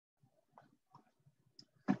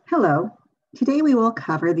Hello. Today we will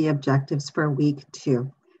cover the objectives for week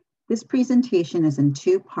 2. This presentation is in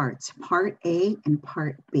 2 parts, part A and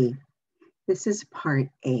part B. This is part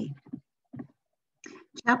A.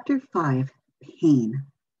 Chapter 5, pain.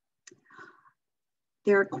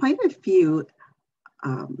 There are quite a few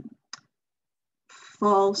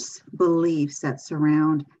false beliefs that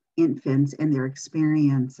surround infants and their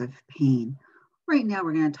experience of pain. Right now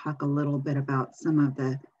we're going to talk a little bit about some of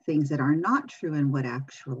the things that are not true and what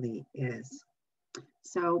actually is.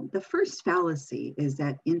 So the first fallacy is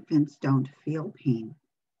that infants don't feel pain.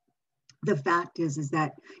 The fact is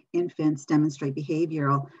that infants demonstrate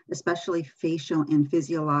behavioral, especially facial and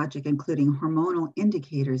physiologic, including hormonal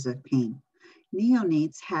indicators of pain.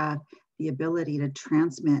 Neonates have the ability to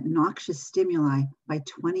transmit noxious stimuli by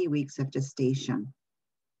 20 weeks of gestation.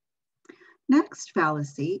 Next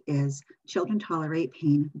fallacy is children tolerate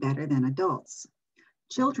pain better than adults.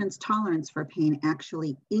 Children's tolerance for pain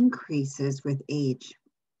actually increases with age.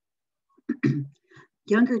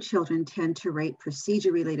 Younger children tend to rate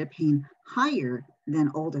procedure-related pain higher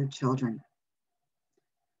than older children.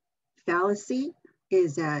 Fallacy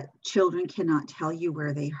is that children cannot tell you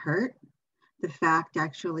where they hurt. The fact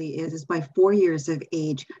actually is by 4 years of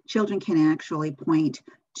age, children can actually point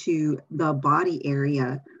to the body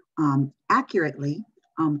area accurately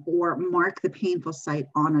or mark the painful site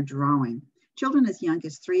on a drawing. Children as young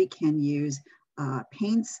as 3 can use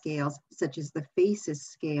pain scales such as the FACES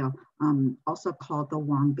scale, also called the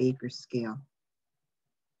Wong-Baker scale.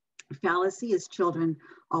 Fallacy is children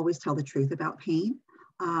always tell the truth about pain.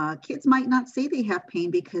 Kids might not say they have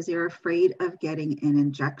pain because they're afraid of getting an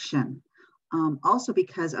injection. Also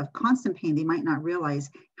because of constant pain, they might not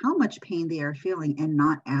realize how much pain they are feeling and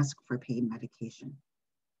not ask for pain medication.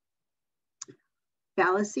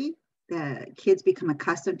 Fallacy, that kids become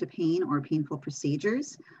accustomed to pain or painful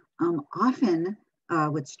procedures. Often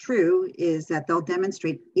what's true is that they'll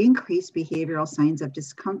demonstrate increased behavioral signs of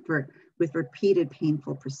discomfort with repeated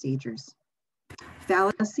painful procedures.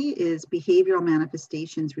 Fallacy is behavioral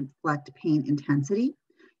manifestations reflect pain intensity.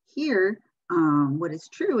 Here, what is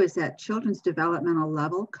true is that children's developmental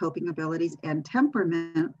level, coping abilities, and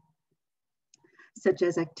temperament, such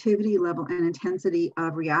as activity level and intensity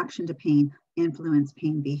of reaction to pain, influence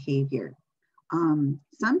pain behavior.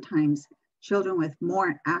 Sometimes children with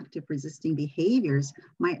more active resisting behaviors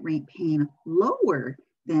might rate pain lower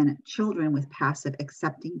than children with passive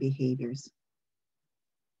accepting behaviors.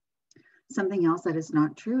 Something else that is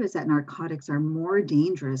not true is that narcotics are more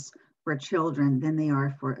dangerous for children than they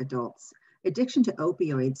are for adults. Addiction to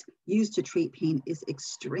opioids used to treat pain is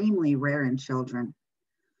extremely rare in children.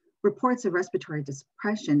 Reports of respiratory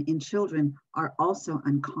depression in children are also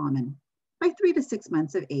uncommon. By 3 to 6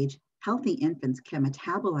 months of age, healthy infants can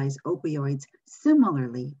metabolize opioids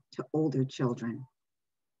similarly to older children.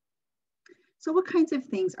 So what kinds of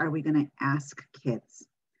things are we going to ask kids?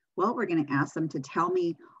 Well, we're going to ask them to tell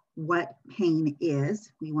me what pain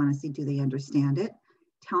is. We want to see, do they understand it?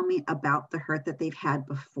 Tell me about the hurt that they've had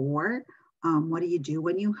before. What do you do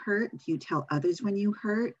when you hurt? Do you tell others when you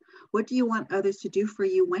hurt? What do you want others to do for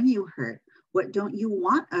you when you hurt? What don't you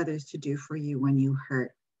want others to do for you when you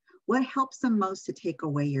hurt? What helps them most to take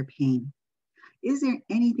away your pain? Is there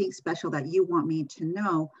anything special that you want me to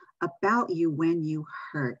know about you when you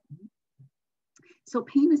hurt? So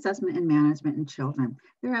pain assessment and management in children.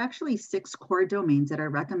 There are actually 6 core domains that are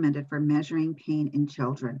recommended for measuring pain in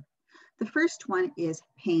children. The first one is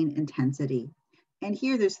pain intensity. And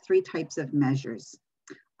here there's 3 types of measures.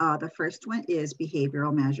 The first one is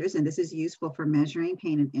behavioral measures, and this is useful for measuring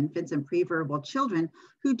pain in infants and preverbal children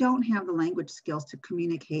who don't have the language skills to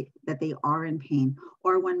communicate that they are in pain,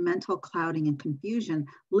 or when mental clouding and confusion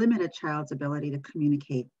limit a child's ability to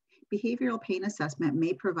communicate. Behavioral pain assessment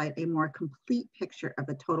may provide a more complete picture of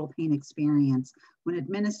the total pain experience when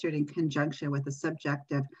administered in conjunction with a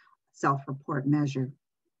subjective self-report measure.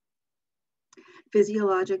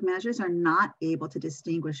 Physiologic measures are not able to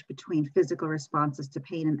distinguish between physical responses to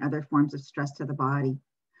pain and other forms of stress to the body.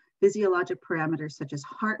 Physiologic parameters such as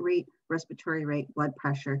heart rate, respiratory rate, blood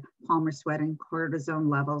pressure, palmar sweating,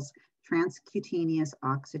 cortisone levels, transcutaneous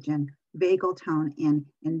oxygen, vagal tone, and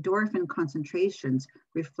endorphin concentrations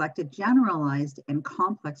reflect a generalized and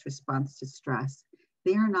complex response to stress.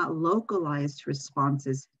 They are not localized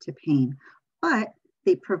responses to pain, but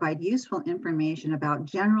they provide useful information about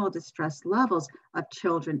general distress levels of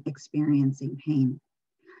children experiencing pain.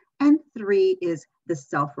 And 3 is the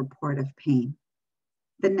self-report of pain.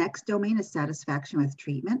 The next domain is satisfaction with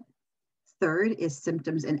treatment. 3rd is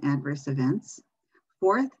symptoms and adverse events.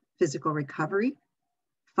 4th, physical recovery.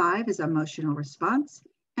 5 is emotional response.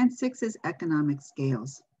 And 6 is economic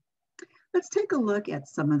scales. Let's take a look at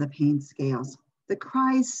some of the pain scales. The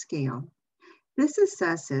CRIES scale. This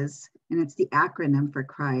assesses, and it's the acronym for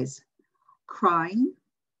CRIES, crying,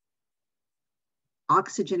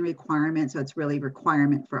 oxygen requirement, so it's really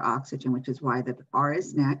requirement for oxygen, which is why the R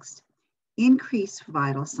is next, increased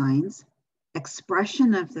vital signs,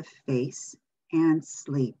 expression of the face, and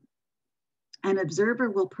sleep. An observer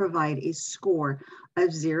will provide a score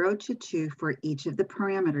of 0 to 2 for each of the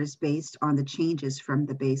parameters based on the changes from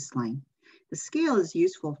the baseline. The scale is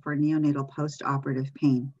useful for neonatal postoperative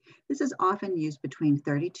pain. This is often used between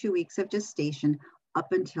 32 weeks of gestation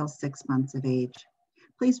up until 6 months of age.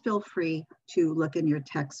 Please feel free to look in your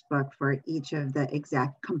textbook for each of the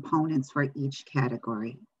exact components for each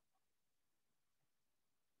category.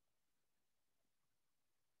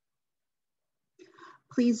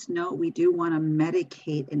 Please note, we do want to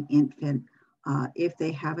medicate an infant if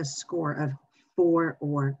they have a score of 4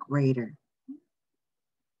 or greater.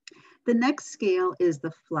 The next scale is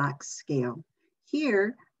the FLAC scale.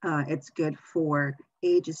 Here, it's good for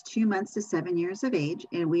ages 2 months to 7 years of age,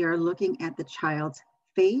 and we are looking at the child's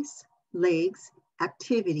face, legs,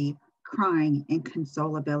 activity, crying, and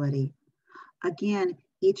consolability. Again,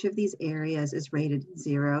 each of these areas is rated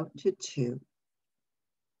 0 to 2.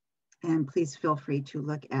 And please feel free to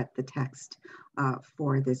look at the text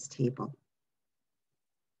for this table.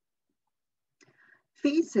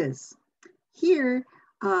 Faces. Here,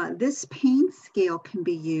 this pain scale can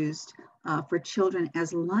be used for children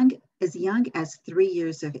as young as 3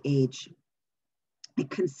 years of age. It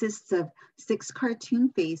consists of 6 cartoon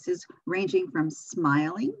faces ranging from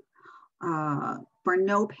smiling for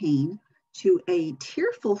no pain to a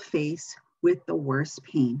tearful face with the worst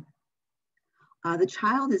pain. The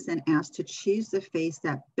child is then asked to choose the face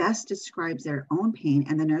that best describes their own pain,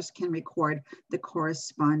 and the nurse can record the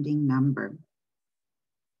corresponding number.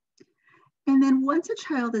 And then once a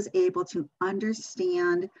child is able to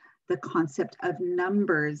understand the concept of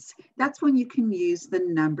numbers, that's when you can use the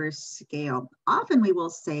number scale. Often we will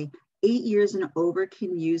say 8 years and over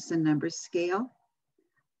can use the number scale.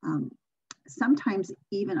 Sometimes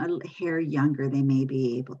even a hair younger, they may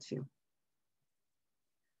be able to.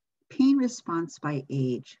 Pain response by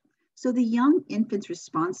age. So the young infant's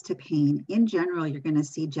response to pain, in general, you're going to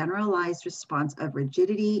see generalized response of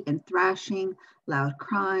rigidity and thrashing, loud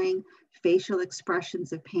crying, facial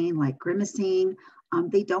expressions of pain like grimacing.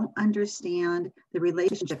 They don't understand the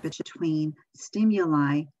relationship between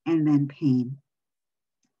stimuli and then pain.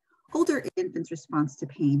 Older infants' response to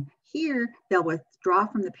pain. Here, they'll withdraw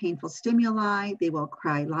from the painful stimuli. They will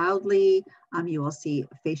cry loudly. You will see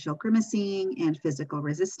facial grimacing and physical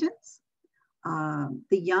resistance.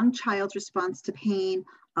 The young child's response to pain,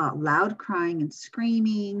 loud crying and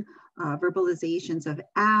screaming, verbalizations of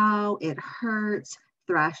ow, it hurts,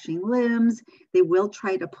 thrashing limbs. They will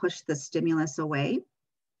try to push the stimulus away.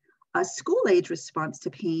 A school age response to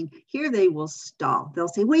pain, here they will stall. They'll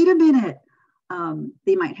say, wait a minute.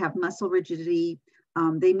 They might have muscle rigidity.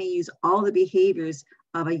 They may use all the behaviors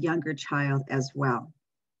of a younger child as well.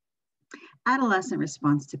 Adolescent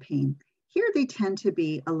response to pain. Here they tend to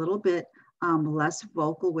be a little bit less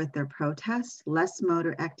vocal with their protests, less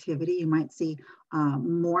motor activity. You might see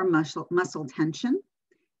more muscle tension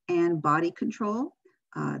and body control.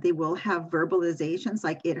 They will have verbalizations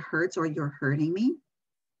like it hurts or you're hurting me.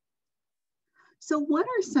 So what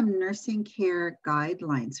are some nursing care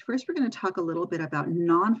guidelines? First, we're going to talk a little bit about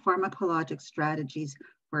non-pharmacologic strategies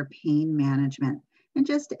for pain management. And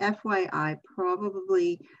just FYI,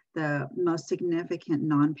 probably the most significant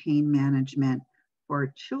non-pain management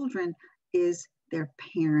for children is their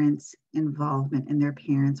parents' involvement and their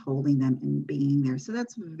parents holding them and being there. So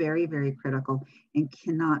that's very, very critical and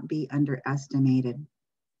cannot be underestimated.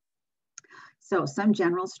 So some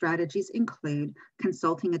general strategies include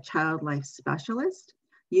consulting a child life specialist,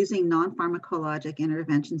 using non-pharmacologic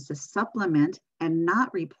interventions to supplement and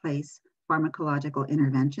not replace pharmacological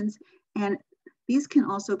interventions. And these can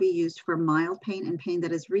also be used for mild pain and pain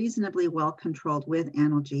that is reasonably well controlled with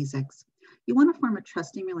analgesics. You want to form a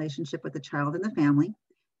trusting relationship with the child and the family,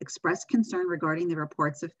 express concern regarding the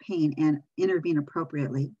reports of pain and intervene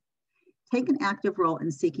appropriately. Take an active role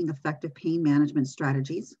in seeking effective pain management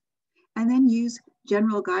strategies, and then use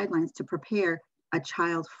general guidelines to prepare a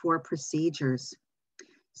child for procedures.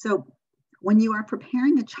 So when you are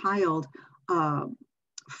preparing a child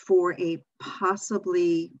for a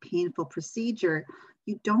possibly painful procedure,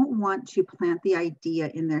 you don't want to plant the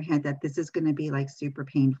idea in their head that this is going to be like super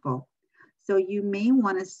painful. So you may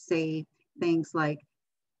want to say things like,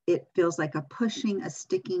 it feels like a pushing, a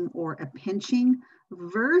sticking, or a pinching,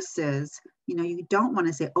 versus, you don't want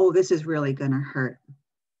to say, oh, this is really going to hurt.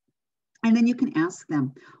 And then you can ask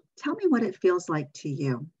them, Tell me what it feels like to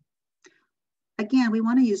you. Again, we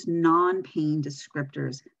want to use non-pain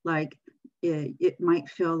descriptors, like it might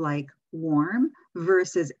feel like warm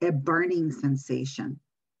versus a burning sensation.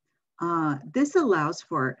 This allows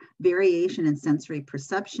for variation in sensory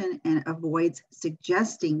perception and avoids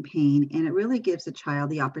suggesting pain, and it really gives the child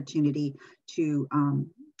the opportunity to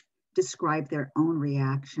describe their own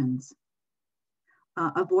reactions.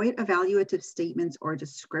 Avoid evaluative statements or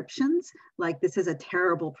descriptions, like this is a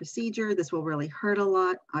terrible procedure, this will really hurt a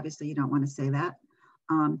lot. Obviously, you don't want to say that.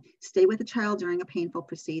 Stay with the child during a painful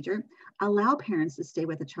procedure. Allow parents to stay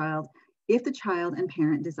with the child if the child and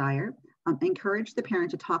parent desire. Encourage the parent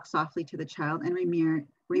to talk softly to the child and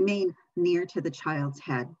remain near to the child's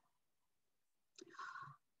head.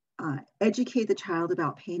 Educate the child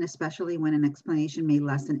about pain, especially when an explanation may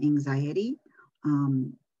lessen anxiety,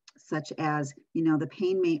 such as, the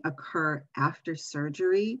pain may occur after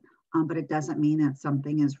surgery, but it doesn't mean that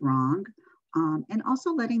something is wrong. And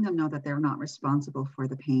also letting them know that they're not responsible for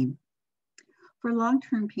the pain. For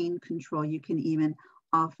long-term pain control, you can even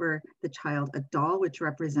offer the child a doll, which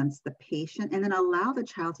represents the patient, and then allow the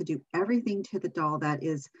child to do everything to the doll that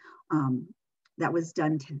was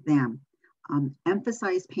done to them.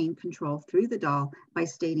 Emphasize pain control through the doll by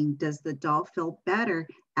stating, does the doll feel better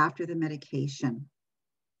after the medication?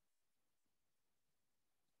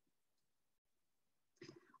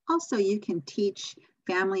 Also, you can teach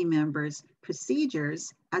family members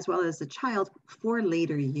procedures as well as the child for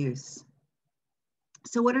later use.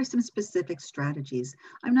 So what are some specific strategies?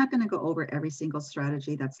 I'm not going to go over every single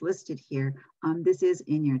strategy that's listed here. This is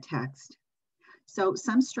in your text. So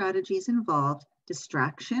some strategies involve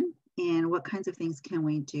distraction, and what kinds of things can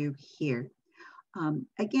we do here?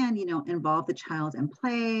 Again, involve the child in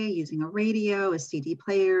play, using a radio, a CD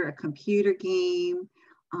player, a computer game,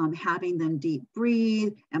 having them deep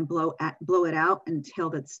breathe and blow it out until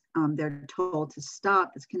they're told to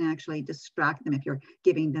stop. This can actually distract them if you're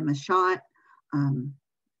giving them a shot.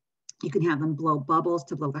 You can have them blow bubbles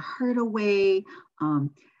to blow the hurt away.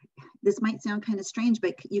 This might sound kind of strange,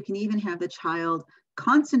 but you can even have the child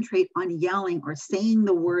concentrate on yelling or saying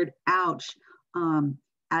the word ouch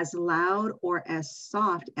as loud or as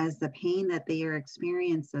soft as the pain that they're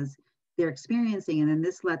experiencing. And then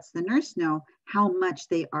this lets the nurse know how much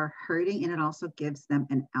they are hurting, and it also gives them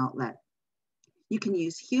an outlet. You can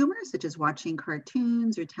use humor, such as watching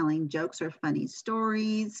cartoons or telling jokes or funny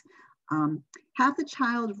stories. Have the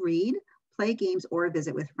child read, play games, or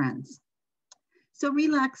visit with friends. So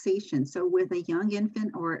relaxation. So with a young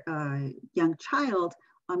infant or a young child,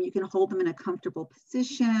 you can hold them in a comfortable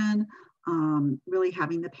position, really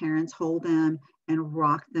having the parents hold them and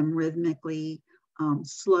rock them rhythmically.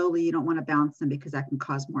 Slowly, you don't want to bounce them because that can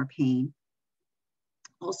cause more pain.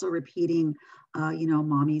 Also repeating,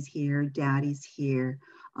 mommy's here, daddy's here.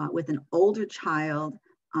 With an older child,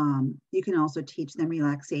 you can also teach them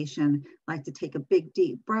relaxation, like to take a big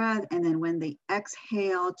deep breath, and then when they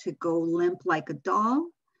exhale, to go limp like a doll.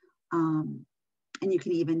 And you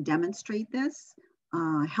can even demonstrate this,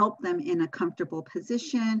 help them in a comfortable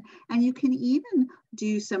position. And you can even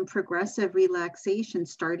do some progressive relaxation,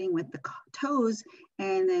 starting with the toes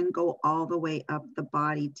and then go all the way up the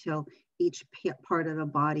body till each part of the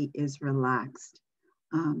body is relaxed.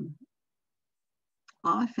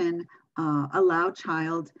 Often allow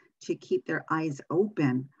child to keep their eyes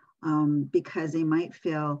open because they might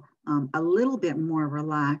feel a little bit more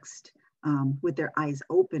relaxed with their eyes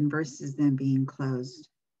open versus them being closed.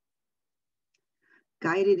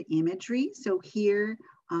 Guided imagery. So here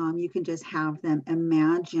you can just have them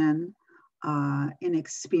imagine an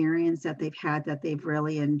experience that they've had that they've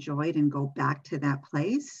really enjoyed and go back to that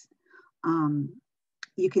place.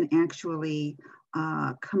 You can actually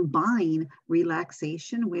combine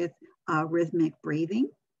relaxation with rhythmic breathing.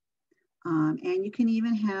 And you can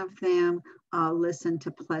even have them listen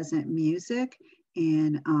to pleasant music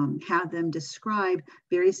and have them describe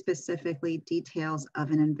very specifically details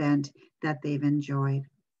of an event that they've enjoyed.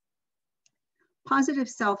 Positive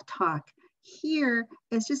self-talk. Here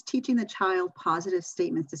is just teaching the child positive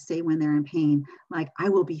statements to say when they're in pain, like, I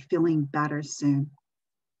will be feeling better soon.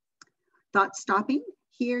 Thought stopping.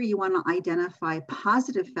 Here you want to identify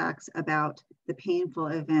positive facts about the painful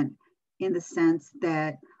event in the sense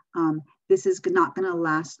that this is not going to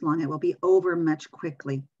last long. It will be over much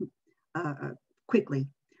quickly.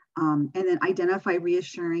 And then identify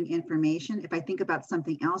reassuring information. If I think about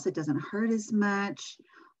something else, it doesn't hurt as much.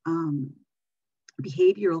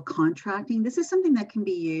 Behavioral contracting. This is something that can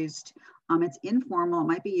be used. It's informal. It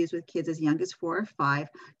might be used with kids as young as 4 or 5.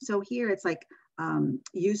 So here it's like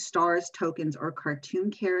use stars, tokens, or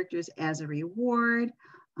cartoon characters as a reward.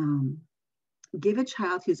 Give a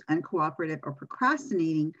child who's uncooperative or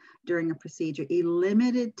procrastinating during a procedure a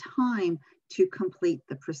limited time to complete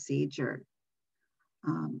the procedure.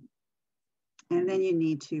 And then you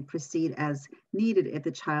need to proceed as needed if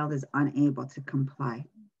the child is unable to comply.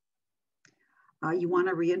 You want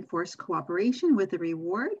to reinforce cooperation with a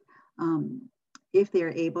reward if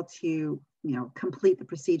they're able to, complete the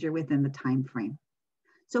procedure within the time frame.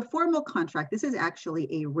 So formal contract, this is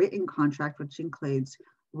actually a written contract which includes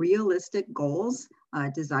realistic goals,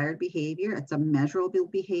 desired behavior. It's a measurable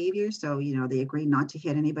behavior. So, they agree not to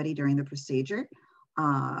hit anybody during the procedure.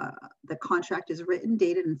 The contract is written,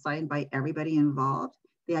 dated, and signed by everybody involved.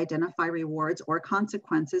 They identify rewards or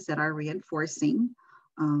consequences that are reinforcing,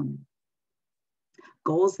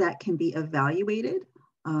 goals that can be evaluated,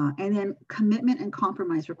 and then commitment and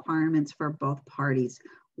compromise requirements for both parties.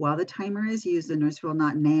 While the timer is used, the nurse will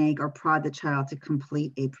not nag or prod the child to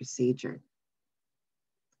complete a procedure.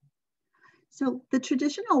 So the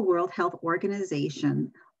traditional World Health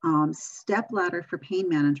Organization stepladder for pain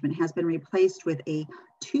management has been replaced with a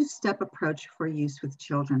two-step approach for use with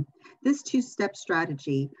children. This two-step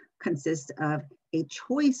strategy consists of a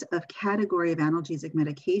choice of category of analgesic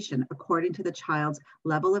medication according to the child's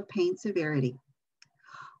level of pain severity.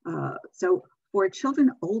 So for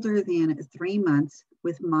children older than 3 months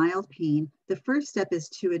with mild pain, the first step is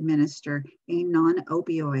to administer a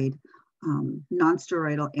non-opioid,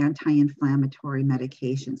 non-steroidal anti-inflammatory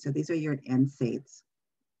medication. So these are your NSAIDs.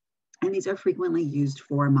 And these are frequently used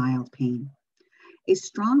for mild pain. A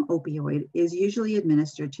strong opioid is usually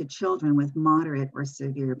administered to children with moderate or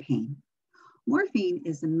severe pain. Morphine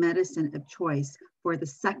is the medicine of choice for the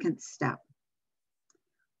second step.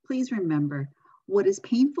 Please remember, what is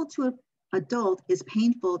painful to an adult is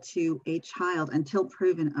painful to a child until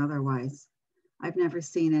proven otherwise. I've never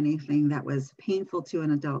seen anything that was painful to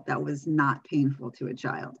an adult that was not painful to a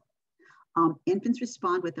child. Infants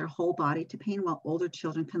respond with their whole body to pain, while older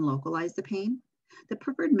children can localize the pain. The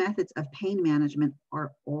preferred methods of pain management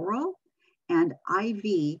are oral and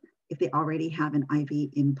IV if they already have an IV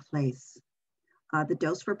in place. The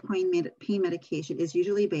dose for pain medication is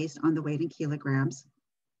usually based on the weight in kilograms.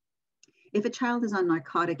 If a child is on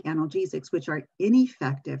narcotic analgesics, which are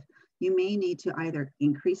ineffective, you may need to either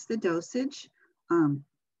increase the dosage, and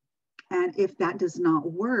if that does not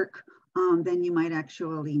work, then you might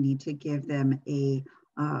actually need to give them a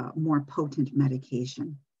more potent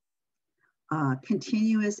medication.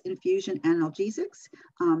 Continuous infusion analgesics.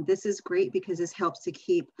 This is great because this helps to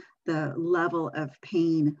keep the level of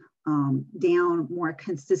pain down more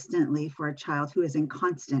consistently for a child who is in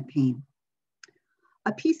constant pain.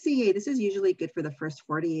 A PCA, this is usually good for the first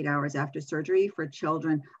 48 hours after surgery for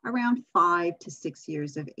children around 5 to 6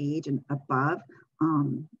 years of age and above.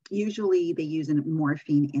 Usually they use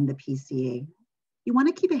morphine in the PCA. You want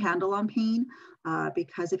to keep a handle on pain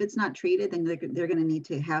because if it's not treated, then they're going to need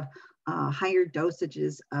to have higher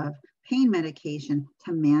dosages of pain medication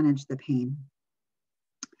to manage the pain.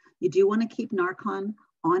 You do want to keep Narcan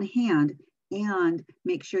on hand and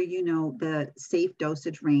make sure you know the safe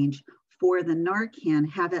dosage range for the Narcan.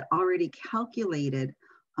 Have it already calculated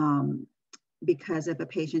because if a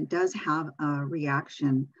patient does have a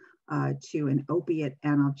reaction to an opiate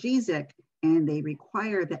analgesic and they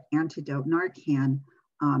require the antidote Narcan,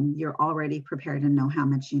 you're already prepared to know how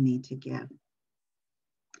much you need to give.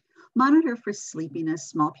 Monitor for sleepiness,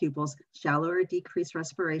 small pupils, shallow or decreased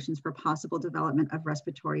respirations for possible development of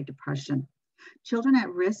respiratory depression. Children at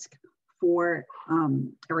risk for,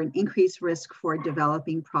 or an increased risk for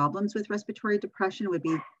developing problems with respiratory depression would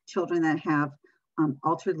be children that have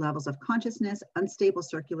altered levels of consciousness, unstable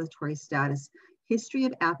circulatory status, history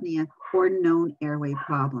of apnea, or known airway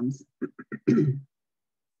problems.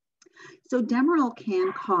 So Demerol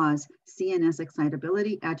can cause CNS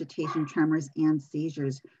excitability, agitation, tremors, and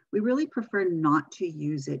seizures. We really prefer not to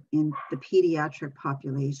use it in the pediatric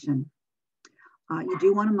population. You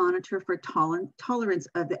do want to monitor for tolerance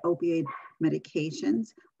of the opioid medications.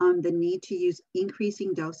 The need to use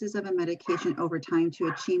increasing doses of a medication over time to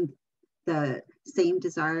achieve the same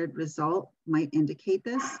desired result might indicate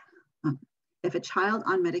this. If a child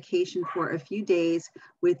on medication for a few days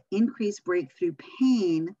with increased breakthrough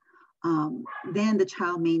pain, then the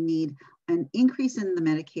child may need an increase in the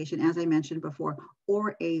medication, as I mentioned before,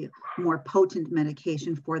 or a more potent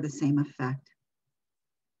medication for the same effect.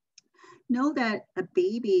 Know that a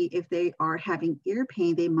baby, if they are having ear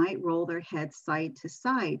pain, they might roll their head side to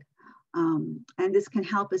side. And this can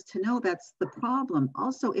help us to know that's the problem.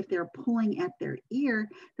 Also, if they're pulling at their ear,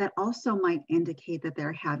 that also might indicate that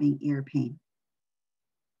they're having ear pain.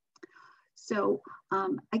 So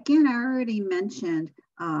again, I already mentioned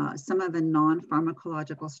some of the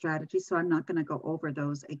non-pharmacological strategies, so I'm not going to go over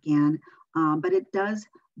those again, but it does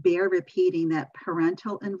bear repeating that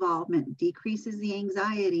parental involvement decreases the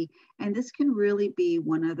anxiety, and this can really be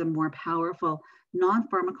one of the more powerful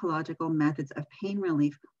non-pharmacological methods of pain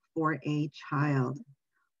relief for a child.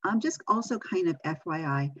 Just also kind of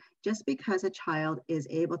FYI, just because a child is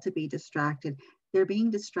able to be distracted, they're being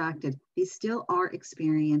distracted, they still are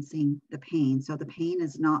experiencing the pain. So the pain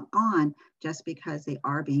is not gone just because they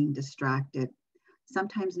are being distracted.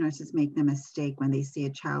 Sometimes nurses make the mistake when they see a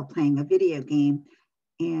child playing a video game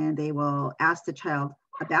and they will ask the child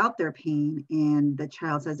about their pain, and the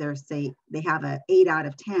child says they have an 8 out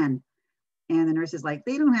of 10. And the nurse is like,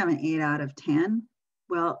 they don't have an 8 out of 10.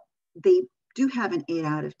 Well, they do have an 8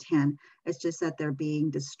 out of 10. It's just that they're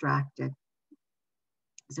being distracted.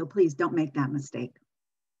 So please don't make that mistake.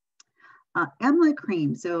 ELAC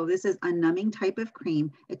cream. So this is a numbing type of cream.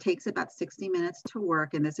 It takes about 60 minutes to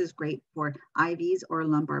work, and this is great for IVs or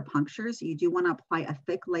lumbar punctures. You do want to apply a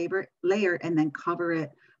thick layer and then cover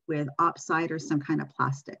it with opside or some kind of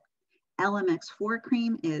plastic. LMX4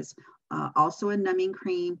 cream is also a numbing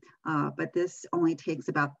cream, but this only takes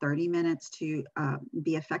about 30 minutes to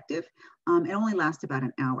be effective. It only lasts about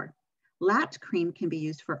an hour. ELAC cream can be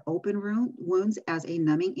used for open wounds as a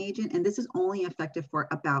numbing agent, and this is only effective for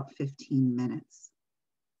about 15 minutes.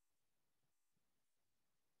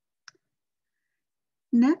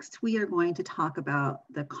 Next, we are going to talk about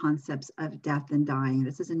the concepts of death and dying.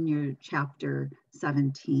 This is in your chapter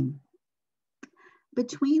 17.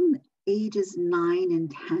 Between ages 9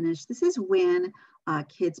 and 10ish, this is when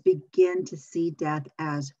kids begin to see death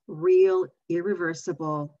as real,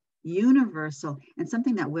 irreversible, universal, and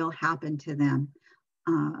something that will happen to them.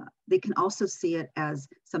 They can also see it as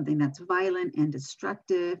something that's violent and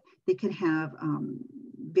destructive. They can have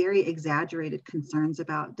very exaggerated concerns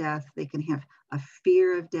about death. They can have a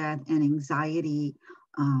fear of death and anxiety.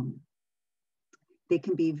 They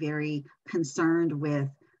can be very concerned with,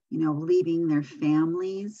 leaving their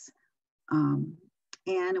families. And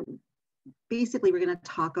basically, we're going to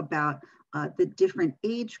talk about the different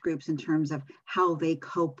age groups in terms of how they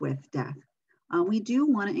cope with death. We do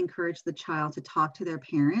want to encourage the child to talk to their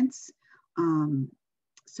parents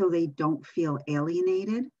so they don't feel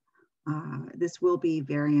alienated. This will be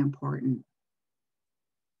very important.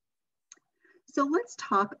 So let's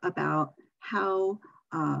talk about how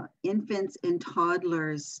infants and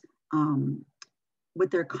toddlers,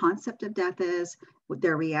 what their concept of death is, what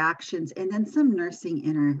their reactions, and then some nursing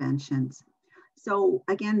interventions. So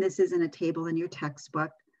again, this is in a table in your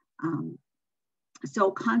textbook.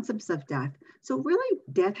 So concepts of death. So really,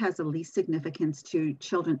 death has the least significance to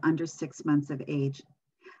children under 6 months of age.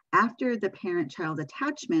 After the parent-child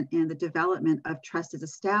attachment and the development of trust is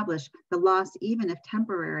established, the loss, even if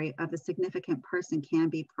temporary, of a significant person can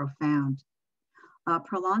be profound.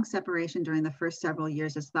 Prolonged separation during the first several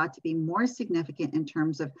years is thought to be more significant in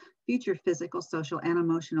terms of future physical, social, and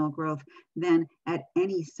emotional growth than at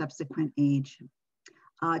any subsequent age.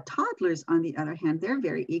 Toddlers, on the other hand, they're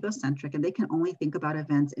very egocentric, and they can only think about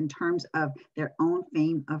events in terms of their own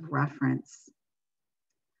frame of reference.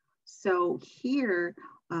 So here,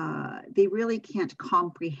 they really can't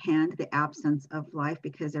comprehend the absence of life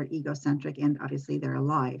because they're egocentric and obviously they're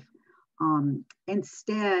alive.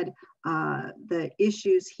 Instead, the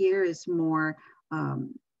issues here is more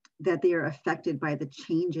that they are affected by the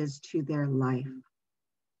changes to their life.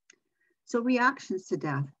 So reactions to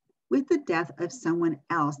death. With the death of someone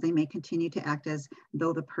else, they may continue to act as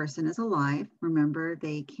though the person is alive. Remember,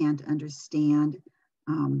 they can't understand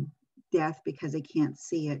death because they can't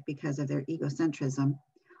see it because of their egocentrism.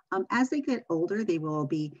 As they get older, they will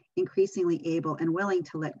be increasingly able and willing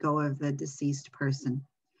to let go of the deceased person.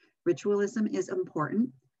 Ritualism is important.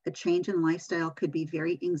 A change in lifestyle could be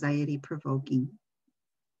very anxiety-provoking.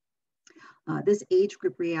 This age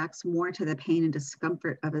group reacts more to the pain and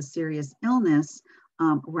discomfort of a serious illness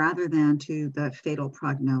rather than to the fatal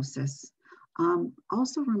prognosis.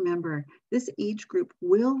 Also remember, this age group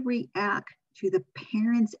will react to the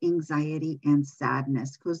parents' anxiety and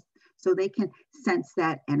sadness, so they can sense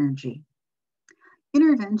that energy.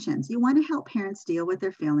 Interventions. You want to help parents deal with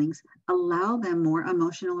their feelings, allow them more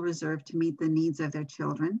emotional reserve to meet the needs of their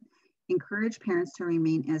children, encourage parents to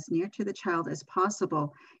remain as near to the child as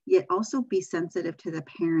possible, yet also be sensitive to the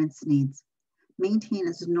parents' needs. Maintain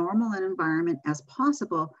as normal an environment as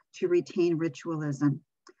possible to retain ritualism.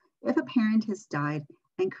 If a parent has died,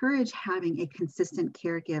 encourage having a consistent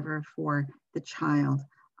caregiver for the child.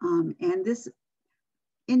 And this,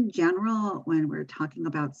 in general, when we're talking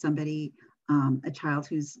about somebody a child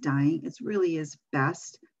who's dying, it really is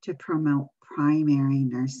best to promote primary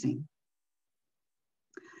nursing.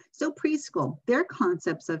 So preschool, their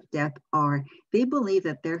concepts of death are, they believe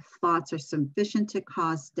that their thoughts are sufficient to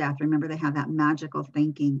cause death. Remember, they have that magical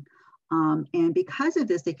thinking. And because of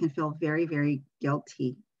this, they can feel very, very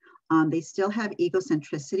guilty. They still have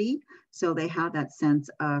egocentricity, so they have that sense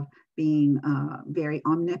of being very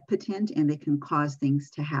omnipotent, and they can cause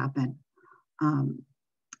things to happen.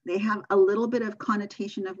 They have a little bit of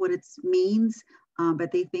connotation of what it means,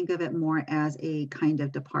 but they think of it more as a kind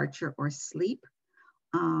of departure or sleep.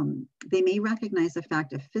 They may recognize the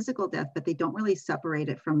fact of physical death, but they don't really separate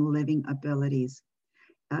it from living abilities.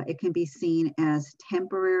 It can be seen as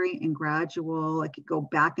temporary and gradual. It could go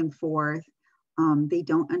back and forth. They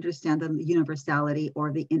don't understand the universality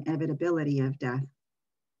or the inevitability of death.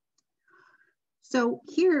 So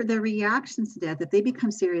here, the reactions to death, if they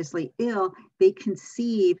become seriously ill, they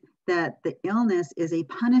conceive that the illness is a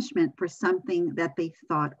punishment for something that they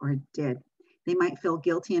thought or did. They might feel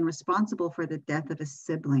guilty and responsible for the death of a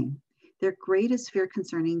sibling. Their greatest fear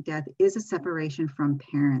concerning death is a separation from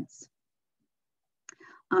parents.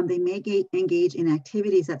 They may engage in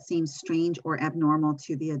activities that seem strange or abnormal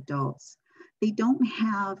to the adults. They don't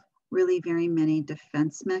have really very many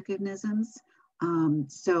defense mechanisms.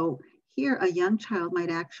 So here, a young child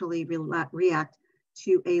might actually react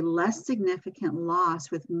to a less significant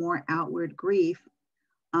loss with more outward grief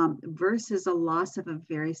versus a loss of a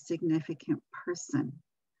very significant person.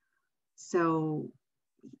 So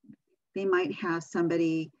they might have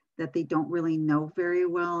somebody that they don't really know very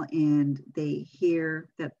well, and they hear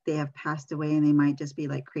that they have passed away, and they might just be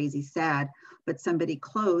like crazy sad. But somebody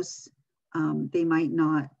close, they might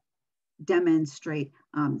not demonstrate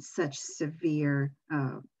such severe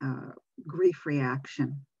grief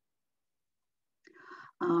reaction.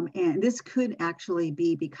 And this could actually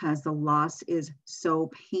be because the loss is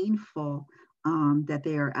so painful that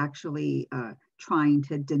they are actually trying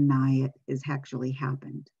to deny it has actually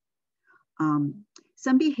happened.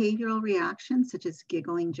 Some behavioral reactions, such as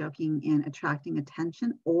giggling, joking, and attracting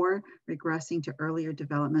attention, or regressing to earlier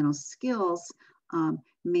developmental skills,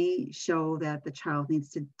 may show that the child needs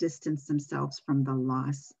to distance themselves from the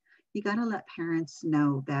loss. You got to let parents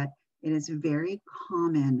know that it is very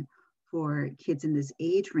common for kids in this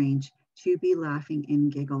age range to be laughing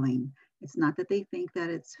and giggling. It's not that they think that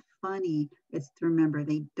it's funny, it's to remember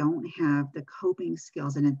they don't have the coping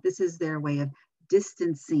skills, and this is their way of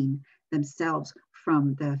distancing themselves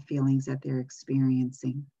from the feelings that they're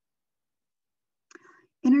experiencing.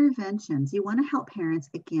 Interventions, you want to help parents,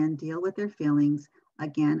 again, deal with their feelings,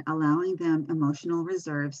 again, allowing them emotional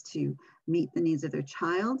reserves to meet the needs of their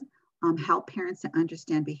child, help parents to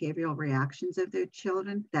understand behavioral reactions of their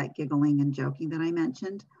children, that giggling and joking that I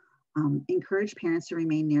mentioned, encourage parents to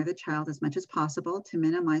remain near the child as much as possible to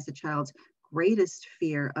minimize the child's greatest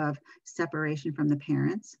fear of separation from the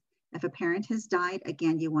parents. If a parent has died,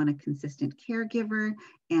 again, you want a consistent caregiver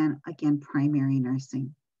and, again, primary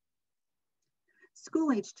nursing.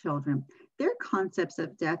 School-age children, their concepts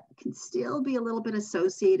of death can still be a little bit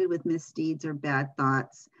associated with misdeeds or bad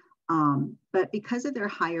thoughts, but because of their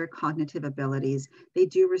higher cognitive abilities, they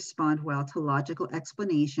do respond well to logical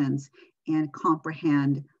explanations and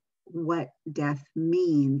comprehend what death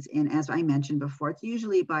means. And as I mentioned before, it's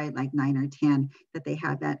usually by like 9 or 10 that they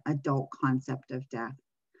have that adult concept of death.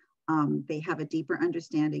 They have a deeper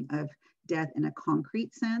understanding of death in a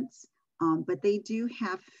concrete sense, but they do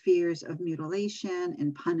have fears of mutilation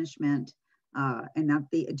and punishment, and that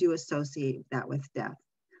they do associate that with death.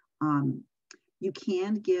 You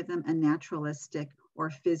can give them a naturalistic or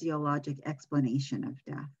physiologic explanation of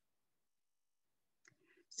death.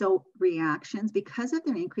 So reactions, because of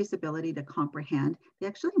their increased ability to comprehend, they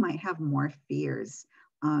actually might have more fears.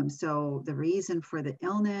 So the reason for the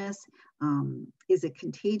illness, is it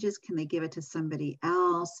contagious? Can they give it to somebody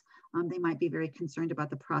else? They might be very concerned about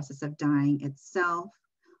the process of dying itself.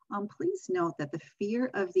 Please note that the fear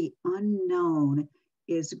of the unknown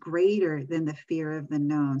is greater than the fear of the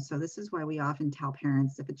known. So this is why we often tell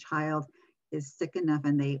parents if a child is sick enough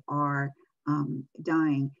and they are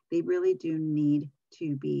dying, they really do need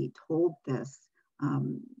to be told this.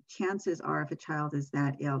 Chances are if a child is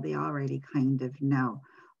that ill, they already kind of know.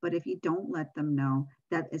 But if you don't let them know,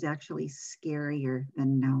 that is actually scarier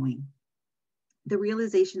than knowing. The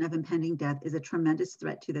realization of impending death is a tremendous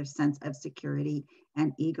threat to their sense of security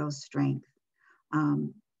and ego strength.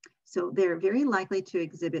 So they're very likely to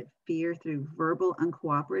exhibit fear through verbal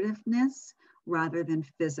uncooperativeness rather than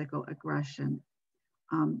physical aggression.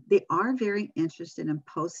 They are very interested in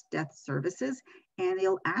post-death services, and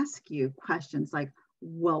they'll ask you questions like,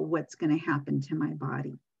 well, what's going to happen to my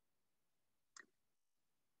body?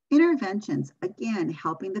 Interventions, again,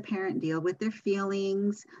 helping the parent deal with their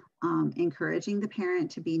feelings, encouraging the parent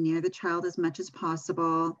to be near the child as much as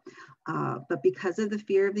possible. But because of the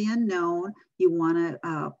fear of the unknown, you want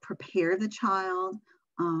to prepare the child.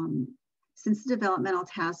 Since the developmental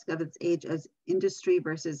task of its age as industry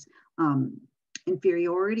versus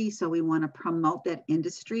inferiority, so we want to promote that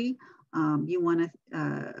industry. You want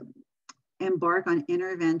to embark on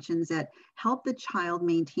interventions that help the child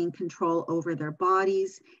maintain control over their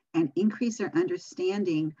bodies and increase their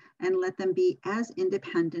understanding and let them be as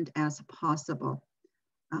independent as possible.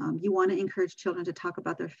 You want to encourage children to talk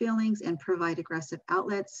about their feelings and provide aggressive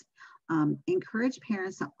outlets. Encourage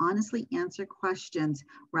parents to honestly answer questions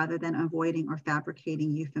rather than avoiding or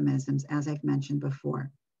fabricating euphemisms, as I've mentioned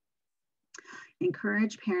before.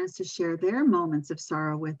 Encourage parents to share their moments of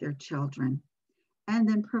sorrow with their children, and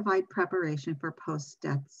then provide preparation for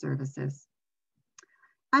post-death services.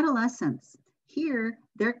 Adolescents, here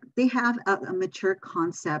they have a mature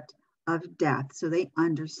concept of death, so they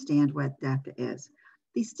understand what death is.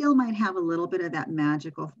 They still might have a little bit of that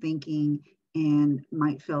magical thinking and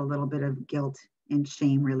might feel a little bit of guilt and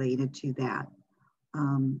shame related to that.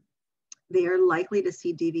 They are likely to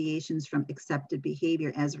see deviations from accepted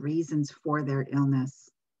behavior as reasons for their illness.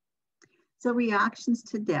 So reactions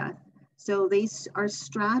to death. So they are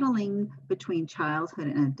straddling between childhood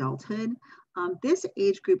and adulthood. This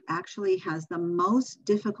age group actually has the most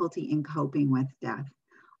difficulty in coping with death.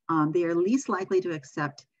 They are least likely to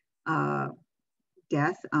accept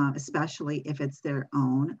death, especially if it's their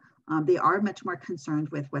own. They are much more concerned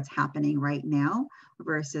with what's happening right now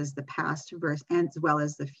versus the past, as well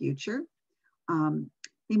as the future.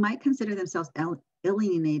 They might consider themselves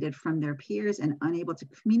alienated from their peers and unable to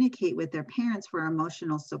communicate with their parents for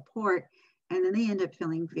emotional support, and then they end up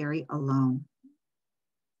feeling very alone.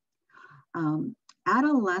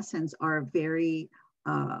 Adolescents are very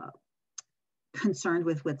concerned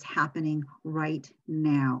with what's happening right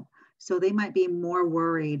now. So they might be more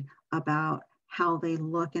worried about how they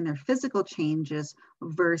look and their physical changes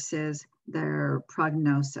versus their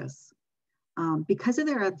prognosis. Because of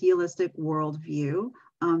their idealistic worldview,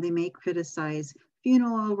 they may criticize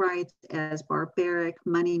funeral rites as barbaric,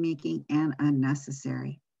 money-making, and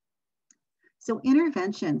unnecessary. So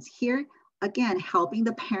interventions here, again, helping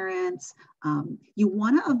the parents. You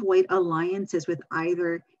want to avoid alliances with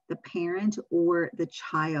either the parent or the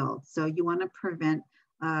child. So you want to prevent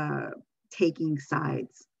taking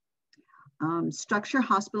sides. Structure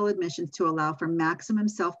hospital admissions to allow for maximum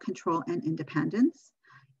self-control and independence.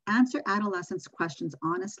 Answer adolescents' questions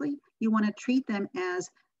honestly. You want to treat them as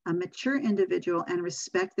a mature individual and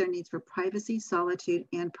respect their needs for privacy, solitude,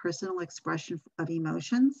 and personal expression of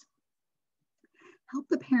emotions. Help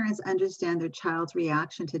the parents understand their child's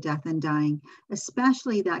reaction to death and dying,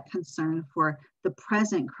 especially that concern for the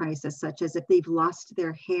present crisis, such as if they've lost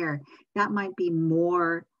their hair. That might be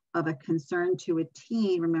more of a concern to a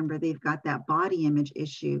teen. Remember, they've got that body image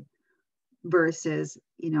issue versus,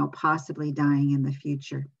 possibly dying in the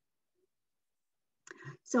future.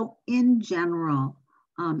 So in general,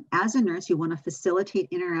 as a nurse, you want to facilitate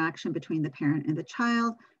interaction between the parent and the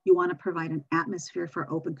child. You want to provide an atmosphere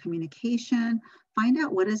for open communication. Find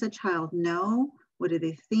out, what does a child know? What do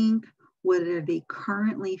they think? What are they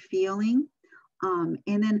currently feeling? And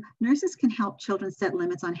then nurses can help children set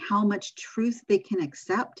limits on how much truth they can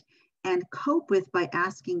accept and cope with by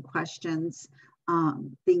asking questions.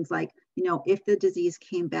 Things like, if the disease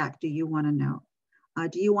came back, do you want to know?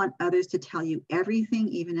 Do you want others to tell you everything,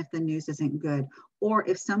 even if the news isn't good? Or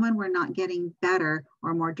if someone were not getting better,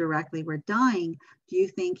 or more directly, were dying, do you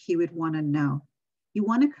think he would want to know? You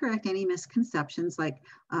want to correct any misconceptions, like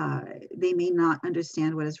they may not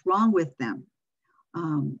understand what is wrong with them.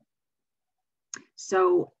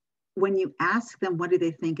 So when you ask them, what do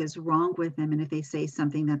they think is wrong with them? And if they say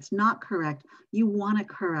something that's not correct, you want to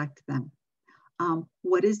correct them.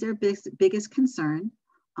 What is their biggest concern?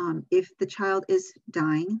 If the child is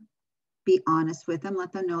dying, be honest with them.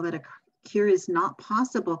 Let them know that a cure is not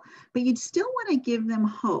possible, but you'd still want to give them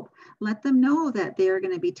hope. Let them know that they are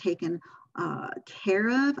going to be taken care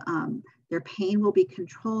of. Their pain will be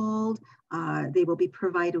controlled. They will be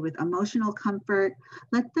provided with emotional comfort.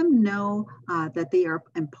 Let them know that they are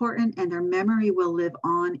important and their memory will live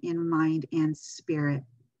on in mind and spirit.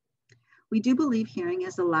 We do believe hearing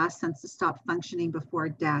is the last sense to stop functioning before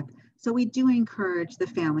death, so we do encourage the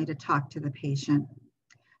family to talk to the patient.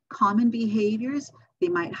 Common behaviors, they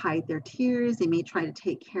might hide their tears, they may try to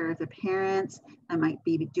take care of the parents, they might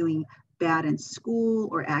be doing bad in school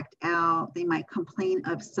or act out, they might complain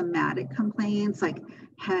of somatic complaints like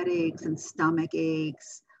headaches and stomach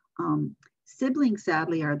aches. Siblings,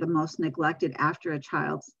 sadly, are the most neglected after a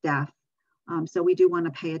child's death. So we do want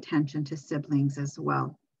to pay attention to siblings as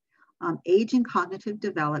well. Age and cognitive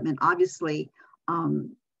development obviously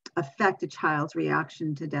affect a child's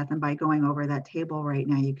reaction to death. And by going over that table right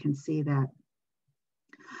now, you can see that.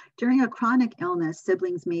 During a chronic illness,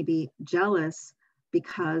 siblings may be jealous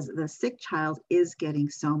because the sick child is getting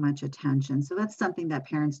so much attention. So that's something that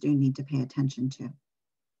parents do need to pay attention to.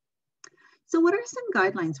 So what are some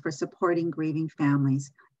guidelines for supporting grieving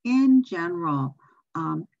families? In general,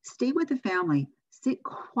 stay with the family, sit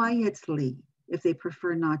quietly if they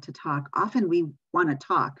prefer not to talk. Often we want to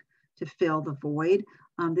talk to fill the void.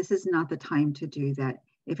 This is not the time to do that.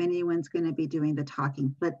 If anyone's going to be doing the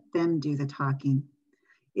talking, let them do the talking.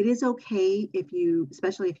 It is okay if you,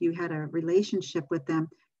 especially if you had a relationship with them,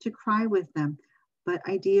 to cry with them, but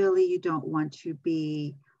ideally you don't want to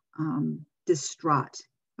be distraught.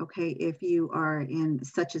 Okay, if you are in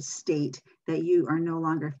such a state that you are no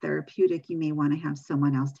longer therapeutic, you may want to have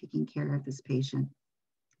someone else taking care of this patient.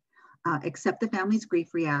 Accept the family's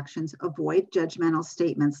grief reactions. Avoid judgmental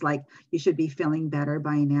statements like, you should be feeling better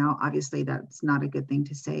by now. Obviously, that's not a good thing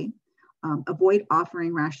to say. Avoid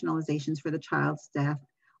offering rationalizations for the child's death.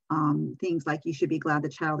 Things like, you should be glad the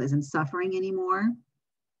child isn't suffering anymore.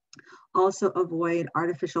 Also avoid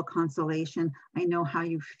artificial consolation. I know how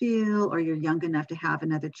you feel, or you're young enough to have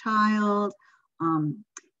another child.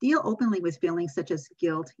 Deal openly with feelings such as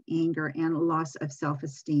guilt, anger, and loss of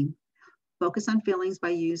self-esteem. Focus on feelings by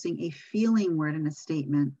using a feeling word in a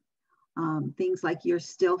statement. Things like, you're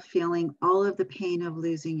still feeling all of the pain of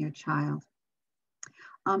losing your child.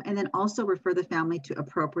 And then also refer the family to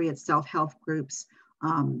appropriate self-help groups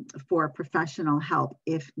for professional help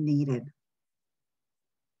if needed.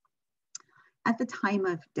 At the time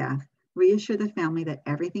of death, reassure the family that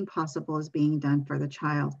everything possible is being done for the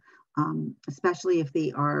child, especially if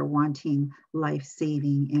they are wanting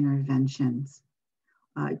life-saving interventions.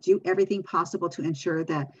 Do everything possible to ensure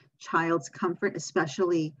that child's comfort,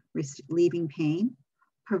 especially relieving pain.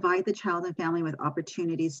 Provide the child and family with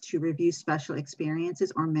opportunities to review special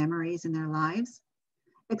experiences or memories in their lives.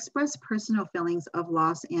 Express personal feelings of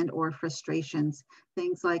loss and or frustrations.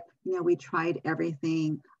 Things like, we tried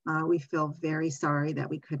everything. We feel very sorry that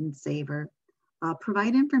we couldn't save her.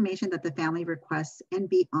 Provide information that the family requests and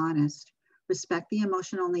be honest. Respect the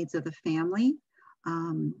emotional needs of the family.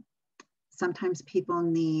 Sometimes people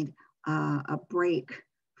need a break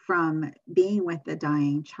from being with the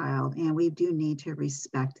dying child, and we do need to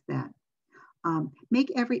respect that.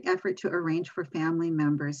 Make every effort to arrange for family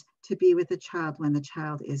members to be with the child when the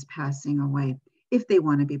child is passing away, if they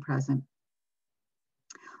want to be present.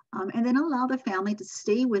 And then allow the family to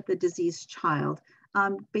stay with the deceased child.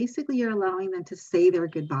 Basically, you're allowing them to say their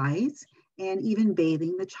goodbyes and even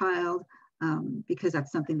bathing the child, because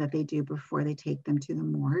that's something that they do before they take them to the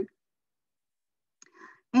morgue.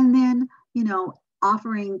 And then,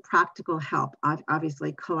 offering practical help,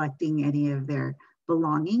 obviously collecting any of their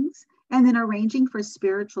belongings, and then arranging for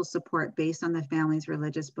spiritual support based on the family's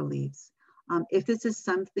religious beliefs. If this is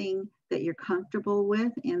something that you're comfortable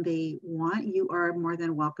with and they want, you are more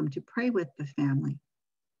than welcome to pray with the family.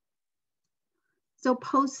 So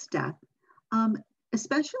post-death,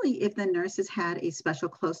 especially if the nurse has had a special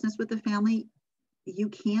closeness with the family, you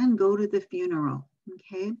can go to the funeral,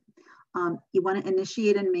 okay? You want to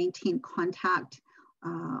initiate and maintain contact.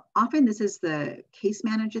 Often this is the case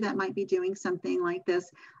manager that might be doing something like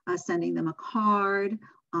this, sending them a card.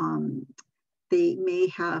 They may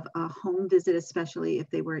have a home visit, especially if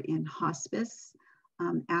they were in hospice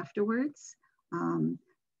afterwards.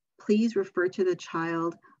 Please refer to the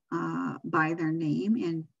child by their name,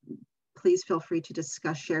 and please feel free to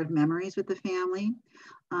discuss shared memories with the family.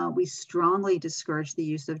 We strongly discourage the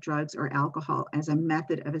use of drugs or alcohol as a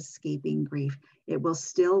method of escaping grief. It will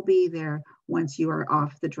still be there once you are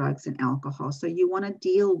off the drugs and alcohol. So you want to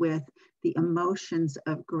deal with the emotions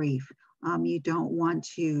of grief. You don't want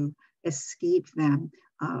to escape them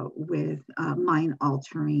with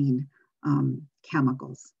mind-altering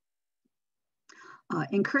chemicals.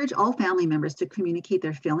 Encourage all family members to communicate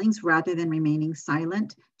their feelings rather than remaining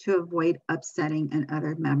silent to avoid upsetting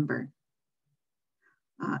another member.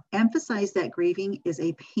 Emphasize that grieving is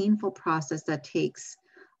a painful process that takes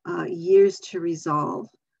years to resolve.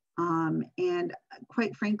 And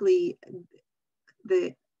quite frankly,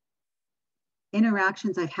 the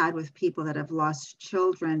interactions I've had with people that have lost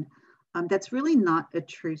children, that's really not a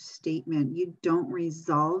true statement. You don't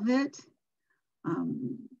resolve it.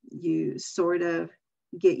 You sort of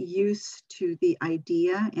get used to the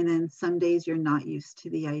idea, and then some days you're not used to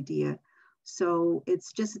the idea. So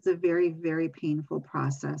it's a very, very painful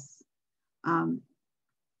process.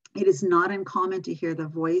 It is not uncommon to hear the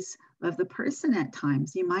voice of the person at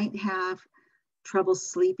times. You might have trouble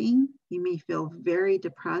sleeping. You may feel very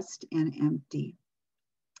depressed and empty.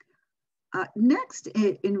 Next,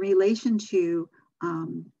 in relation to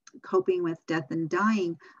coping with death and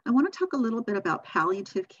dying, I want to talk a little bit about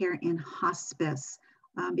palliative care and hospice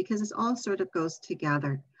because this all sort of goes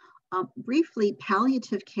together. Briefly,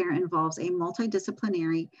 palliative care involves a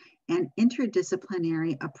multidisciplinary and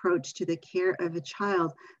interdisciplinary approach to the care of a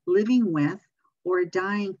child living with or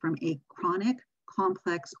dying from a chronic,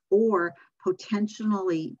 complex, or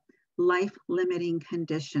potentially life-limiting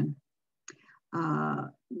condition.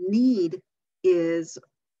 Need is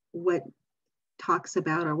what talks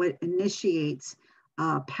about or what initiates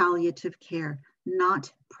palliative care,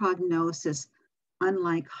 not prognosis,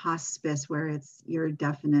 unlike hospice where you're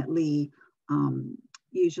definitely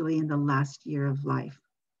usually in the last year of life.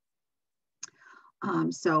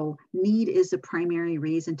 So need is the primary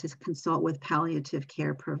reason to consult with palliative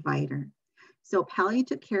care provider. So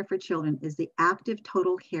palliative care for children is the active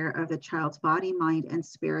total care of the child's body, mind, and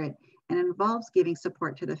spirit, and involves giving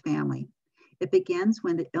support to the family. It begins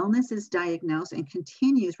when the illness is diagnosed and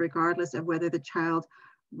continues regardless of whether the child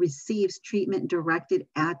receives treatment directed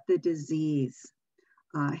at the disease.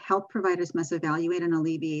 Health providers must evaluate and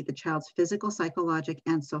alleviate the child's physical, psychological,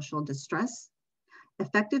 and social distress.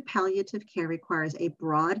 Effective palliative care requires a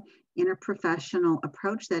broad interprofessional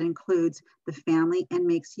approach that includes the family and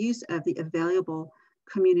makes use of the available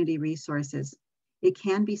community resources. It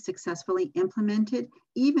can be successfully implemented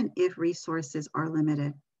even if resources are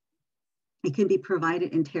limited. It can be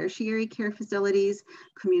provided in tertiary care facilities,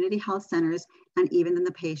 community health centers, and even in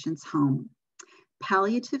the patient's home.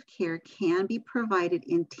 Palliative care can be provided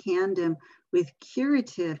in tandem with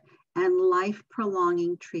curative and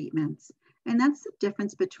life-prolonging treatments. And that's the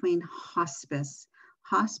difference between hospice.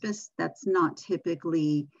 Hospice, that's not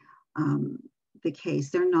typically the case.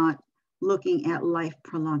 They're not looking at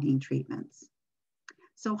life-prolonging treatments.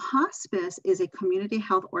 So hospice is a community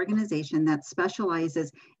health organization that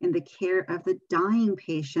specializes in the care of the dying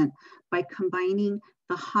patient by combining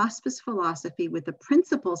the hospice philosophy with the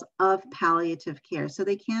principles of palliative care. So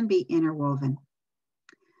they can be interwoven.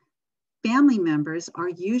 Family members are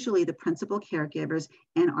usually the principal caregivers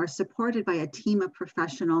and are supported by a team of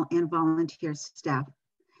professional and volunteer staff.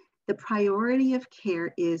 The priority of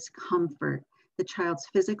care is comfort. The child's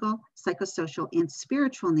physical, psychosocial, and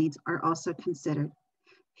spiritual needs are also considered.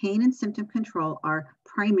 Pain and symptom control are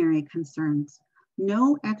primary concerns.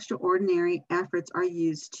 No extraordinary efforts are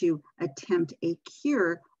used to attempt a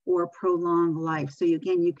cure or prolong life. So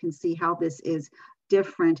again, you can see how this is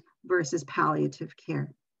different versus palliative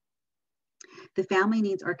care. The family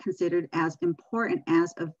needs are considered as important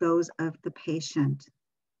as of those of the patient.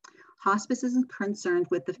 Hospice is concerned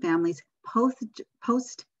with the family's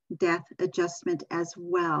post-death adjustment as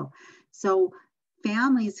well. So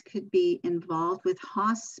families could be involved with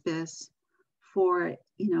hospice for,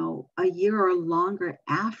 a year or longer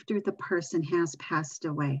after the person has passed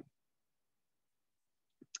away.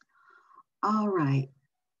 All right.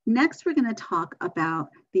 Next, we're going to talk about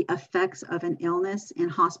the effects of an illness and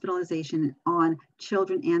hospitalization on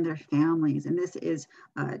children and their families. And this is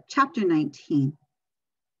chapter 19.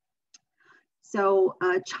 So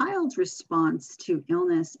a child's response to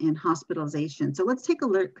illness and hospitalization. So let's take a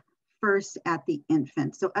look first at the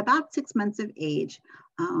infant. So about 6 months of age,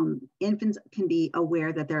 infants can be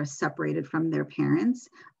aware that they're separated from their parents.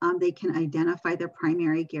 They can identify their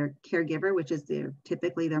primary caregiver, which is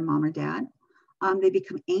typically their mom or dad. They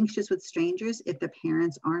become anxious with strangers if the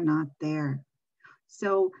parents are not there.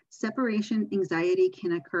 So separation anxiety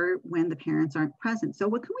can occur when the parents aren't present. So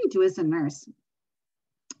what can we do as a nurse?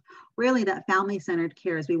 Really, that family-centered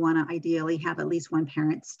care is we want to ideally have at least one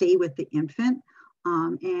parent stay with the infant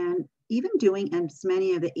and even doing as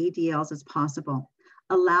many of the ADLs as possible.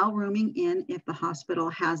 Allow rooming in if the hospital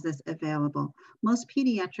has this available. Most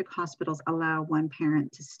pediatric hospitals allow one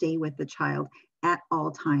parent to stay with the child at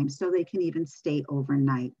all times, so they can even stay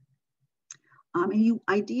overnight. And you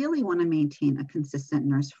ideally want to maintain a consistent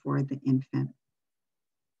nurse for the infant.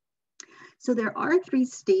 So there are 3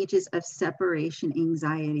 stages of separation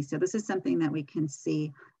anxiety. So this is something that we can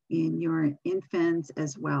see in your infants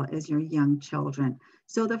as well as your young children.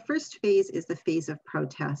 So the first phase is the phase of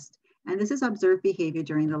protest. And this is observed behavior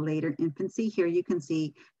during the later infancy. Here you can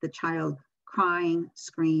see the child crying,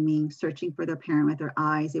 screaming, searching for their parent with their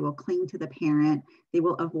eyes. They will cling to the parent. They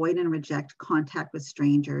will avoid and reject contact with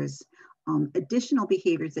strangers. Additional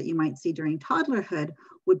behaviors that you might see during toddlerhood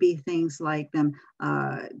would be things like them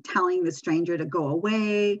telling the stranger to go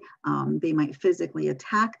away. They might physically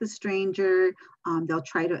attack the stranger. They'll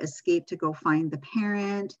try to escape to go find the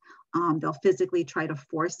parent. They'll physically try to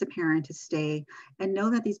force the parent to stay. And know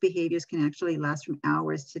that these behaviors can actually last from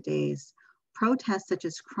hours to days. Protests such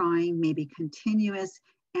as crying may be continuous,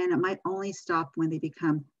 and it might only stop when they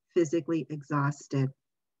become physically exhausted.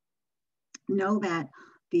 Know that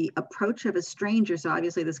the approach of a stranger, so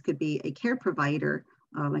obviously this could be a care provider,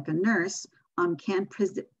 like a nurse, can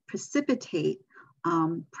precipitate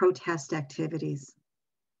protest activities.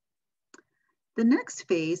 The next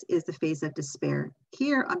phase is the phase of despair.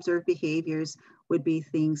 Here, observed behaviors would be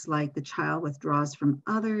things like the child withdraws from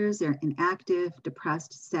others, they're inactive,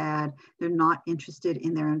 depressed, sad, they're not interested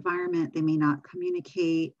in their environment, they may not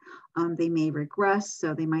communicate, they may regress,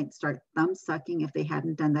 so they might start thumb sucking if they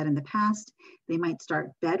hadn't done that in the past, they might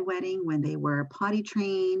start bedwetting when they were potty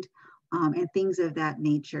trained, and things of that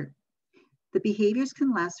nature. The behaviors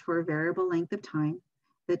can last for a variable length of time.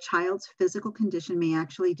 The child's physical condition may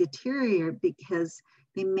actually deteriorate because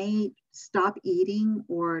they may stop eating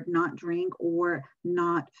or not drink or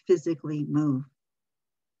not physically move.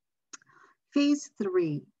 Phase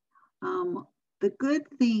 3. The good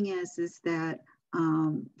thing is that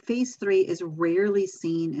phase 3 is rarely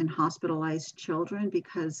seen in hospitalized children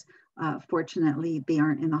because fortunately they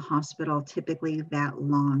aren't in the hospital typically that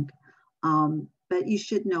long. But you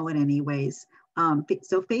should know it anyways.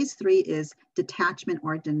 So phase 3 is detachment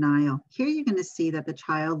or denial. Here you're going to see that the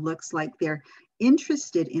child looks like they're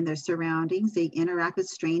interested in their surroundings. They interact with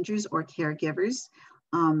strangers or caregivers.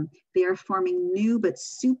 They are forming new but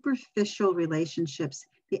superficial relationships.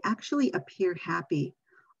 They actually appear happy.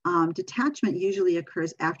 Detachment usually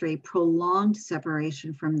occurs after a prolonged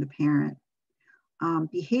separation from the parent.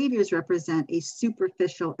 Behaviors represent a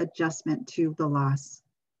superficial adjustment to the loss.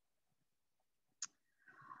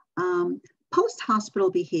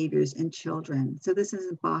 Post-hospital behaviors in children. So this is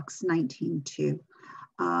in box 19.2.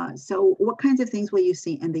 So what kinds of things will you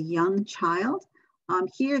see in the young child?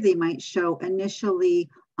 Here they might show initially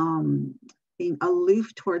being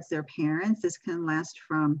aloof towards their parents. This can last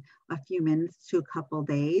from a few minutes to a couple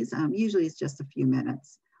days. Usually it's just a few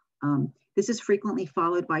minutes. This is frequently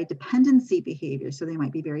followed by dependency behavior. So they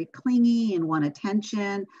might be very clingy and want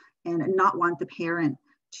attention and not want the parent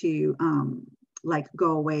to like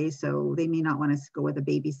go away. So they may not want to go with a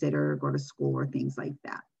babysitter or go to school or things like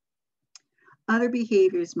that. Other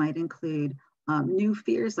behaviors might include new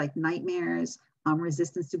fears like nightmares,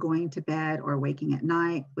 resistance to going to bed or waking at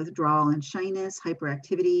night, withdrawal and shyness,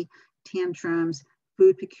 hyperactivity, tantrums,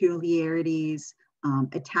 food peculiarities,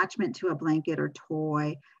 attachment to a blanket or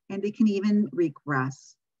toy, and they can even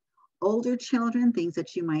regress. Older children, things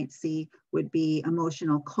that you might see would be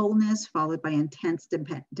emotional coldness followed by intense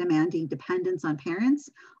demanding dependence on parents,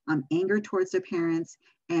 anger towards their parents,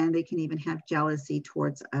 and they can even have jealousy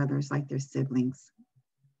towards others like their siblings.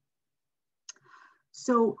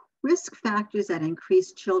 So risk factors that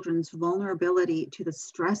increase children's vulnerability to the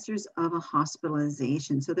stressors of a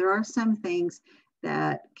hospitalization. So there are some things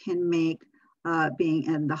that can make being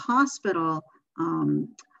in the hospital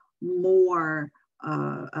more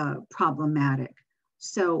problematic.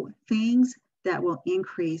 So things that will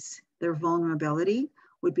increase their vulnerability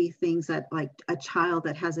would be things that like a child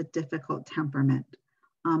that has a difficult temperament,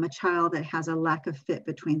 a child that has a lack of fit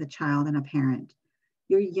between the child and a parent.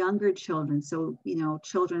 Your younger children, so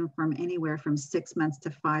children from anywhere from 6 months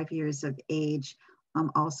to 5 years of age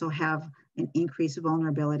also have an increased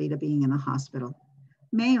vulnerability to being in the hospital.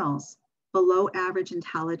 Males, below average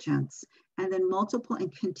intelligence, and then multiple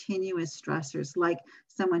and continuous stressors like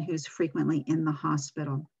someone who's frequently in the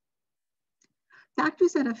hospital.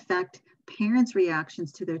 Factors that affect parents'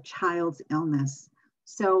 reactions to their child's illness.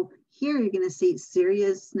 So here you're going to see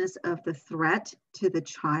seriousness of the threat to the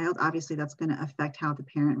child. Obviously, that's going to affect how the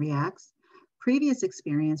parent reacts. Previous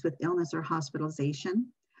experience with illness or hospitalization,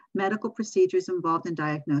 medical procedures involved in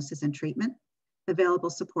diagnosis and treatment, available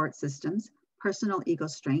support systems, personal ego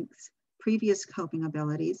strengths, previous coping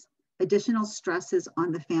abilities, additional stresses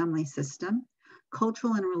on the family system,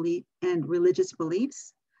 cultural and religious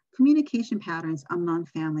beliefs, communication patterns among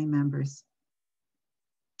family members.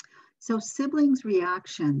 So siblings'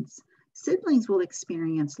 reactions. Siblings will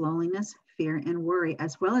experience loneliness, fear, and worry,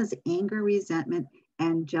 as well as anger, resentment,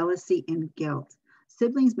 and jealousy and guilt.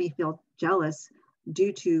 Siblings may feel jealous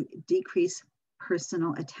due to decreased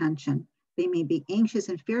personal attention. They may be anxious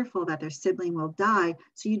and fearful that their sibling will die,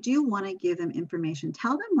 so you do want to give them information.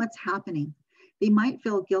 Tell them what's happening. They might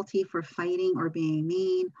feel guilty for fighting or being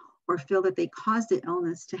mean, or feel that they caused the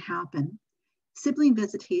illness to happen. Sibling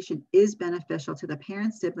visitation is beneficial to the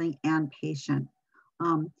parent, sibling, and patient.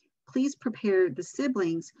 Please prepare the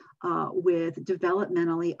siblings with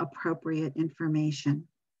developmentally appropriate information.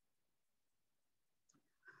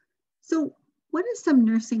 So, what is some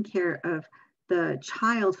nursing care of the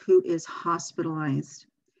child who is hospitalized?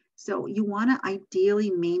 So, you want to ideally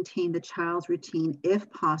maintain the child's routine if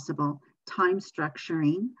possible, time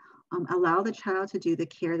structuring, allow the child to do the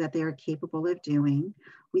care that they are capable of doing.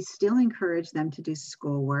 We still encourage them to do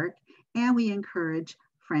schoolwork, and we encourage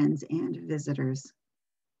friends and visitors.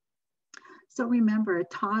 So remember, a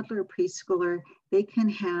toddler, preschooler, they can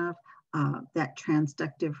have that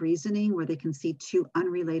transductive reasoning where they can see two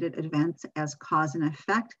unrelated events as cause and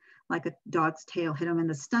effect, like a dog's tail hit them in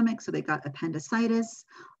the stomach, so they got appendicitis,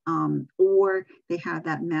 or they have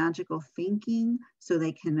that magical thinking, so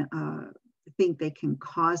they can think they can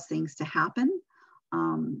cause things to happen.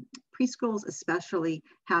 Preschools especially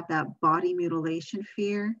have that body mutilation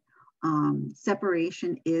fear.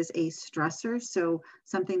 Separation is a stressor. So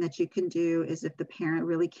something that you can do is if the parent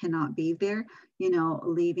really cannot be there,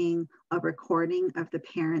 leaving a recording of the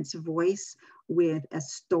parent's voice with a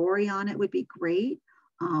story on it would be great,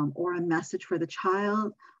 or a message for the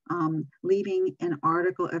child, leaving an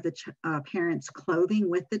article of the parent's clothing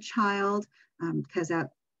with the child, because that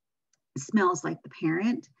smells like the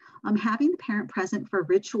parent. Having the parent present for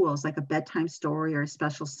rituals like a bedtime story or a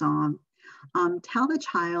special song. Tell the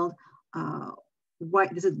child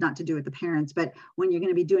what, this is not to do with the parents, but when you're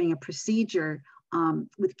going to be doing a procedure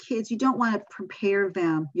with kids, you don't want to prepare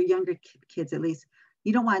them, your younger kids at least,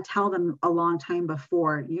 you don't want to tell them a long time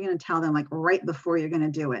before. You're going to tell them like right before you're going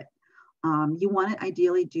to do it. You want to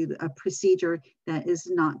ideally do a procedure that is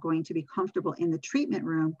not going to be comfortable in the treatment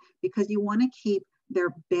room, because you want to keep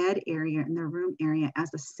their bed area and their room area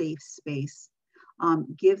as a safe space.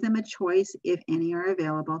 Give them a choice if any are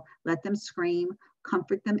available. Let them scream,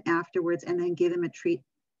 comfort them afterwards, and then give them a treat,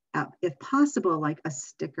 if possible, like a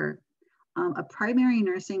sticker. A primary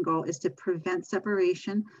nursing goal is to prevent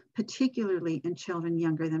separation, particularly in children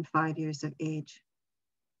younger than 5 years of age.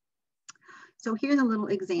 So here's a little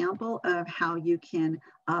example of how you can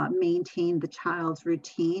maintain the child's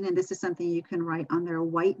routine. And this is something you can write on their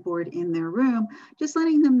whiteboard in their room, just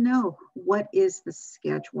letting them know what is the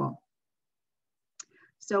schedule.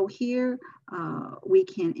 So here we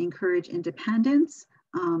can encourage independence,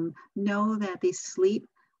 know that they sleep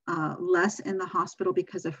less in the hospital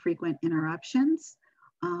because of frequent interruptions.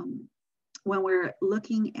 When we're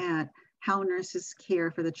looking at how nurses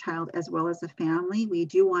care for the child as well as the family, we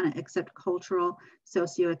do want to accept cultural,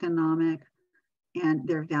 socioeconomic, and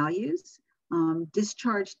their values.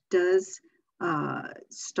 Discharge does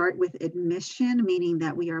start with admission, meaning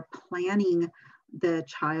that we are planning the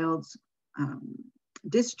child's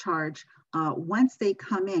discharge once they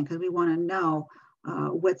come in, because we want to know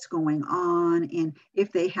what's going on and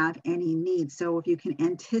if they have any needs. So if you can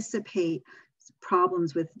anticipate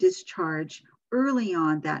problems with discharge early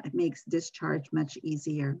on, that makes discharge much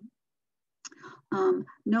easier.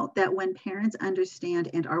 Note that when parents understand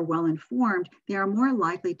and are well informed, they are more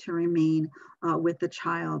likely to remain with the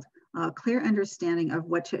child. Clear understanding of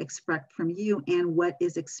what to expect from you and what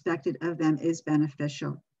is expected of them is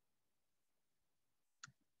beneficial.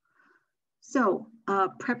 So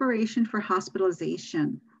preparation for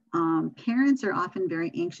hospitalization. Parents are often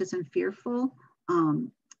very anxious and fearful.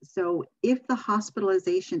 So if the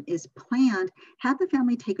hospitalization is planned, have the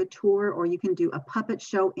family take a tour, or you can do a puppet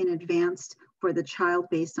show in advance for the child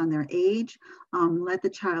based on their age. Let the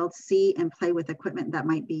child see and play with equipment that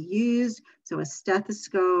might be used. So a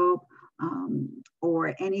stethoscope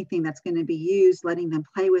or anything that's going to be used, letting them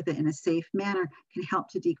play with it in a safe manner can help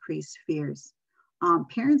to decrease fears.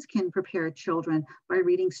 Parents can prepare children by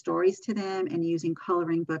reading stories to them and using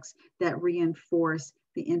coloring books that reinforce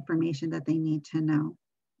the information that they need to know.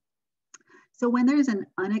 So when there's an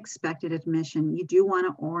unexpected admission, you do want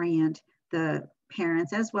to orient the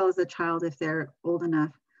parents as well as the child, if they're old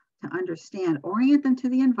enough to understand, orient them to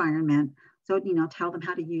the environment. So, tell them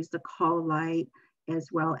how to use the call light as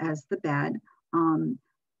well as the bed.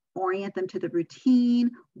 Orient them to the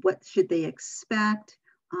routine. What should they expect?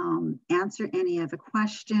 Answer any of the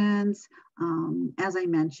questions. As I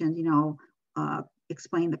mentioned,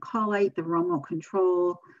 explain the call light, the remote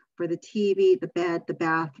control for the TV, the bed, the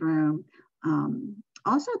bathroom.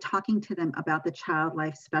 Also talking to them about the child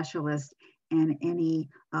life specialist and any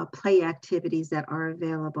play activities that are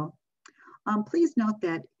available. Please note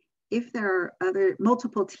that if there are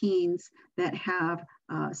multiple teens that have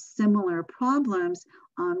similar problems,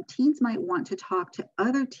 teens might want to talk to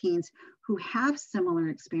other teens who have similar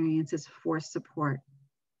experiences for support.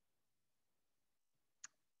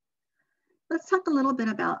 Let's talk a little bit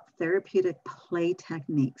about therapeutic play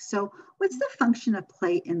techniques. So what's the function of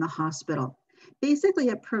play in the hospital? Basically,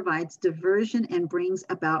 it provides diversion and brings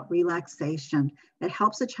about relaxation. It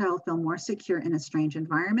helps a child feel more secure in a strange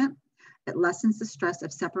environment. It lessens the stress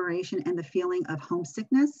of separation and the feeling of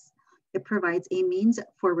homesickness. It provides a means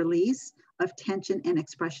for release of tension and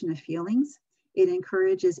expression of feelings. It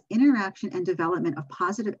encourages interaction and development of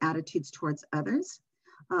positive attitudes towards others.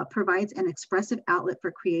 Provides an expressive outlet for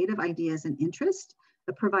creative ideas and interest.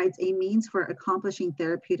 It provides a means for accomplishing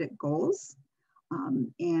therapeutic goals.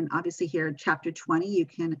 And obviously here, chapter 20, you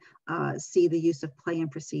can see the use of play and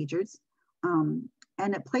procedures. And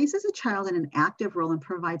it places a child in an active role and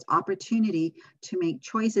provides opportunity to make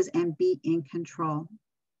choices and be in control.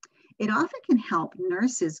 It often can help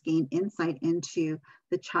nurses gain insight into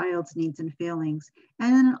the child's needs and feelings.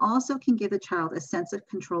 And then it also can give the child a sense of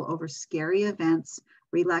control over scary events,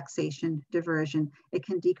 relaxation, diversion. It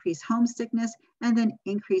can decrease homesickness and then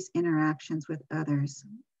increase interactions with others.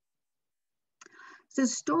 So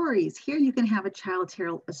stories, here you can have a child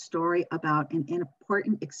tell a story about an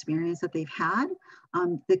important experience that they've had.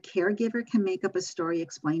 The caregiver can make up a story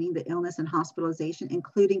explaining the illness and hospitalization,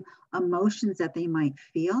 including emotions that they might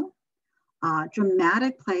feel.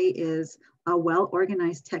 Dramatic play is a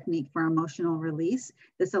well-organized technique for emotional release.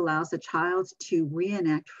 This allows the child to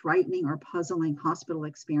reenact frightening or puzzling hospital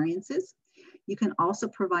experiences. You can also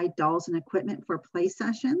provide dolls and equipment for play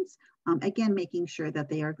sessions, again, making sure that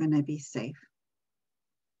they are going to be safe.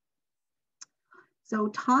 So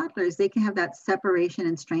toddlers, they can have that separation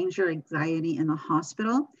and stranger anxiety in the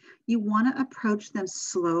hospital. You want to approach them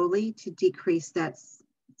slowly to decrease that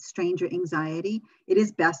stranger anxiety. It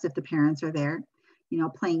is best if the parents are there. You know,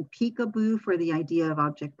 playing peekaboo for the idea of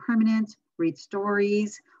object permanence, read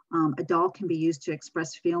stories. A doll can be used to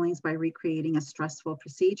express feelings by recreating a stressful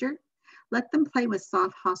procedure. Let them play with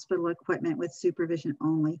soft hospital equipment with supervision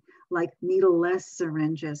only, like needleless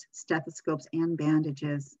syringes, stethoscopes, and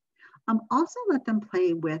bandages. Also let them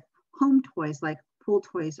play with home toys like pool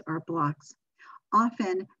toys or blocks.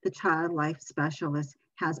 Often the child life specialist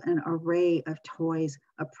has an array of toys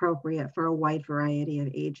appropriate for a wide variety of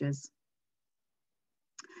ages.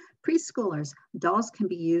 Preschoolers, dolls can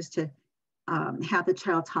be used to have the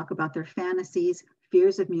child talk about their fantasies,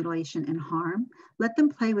 fears of mutilation and harm. Let them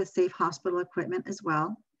play with safe hospital equipment as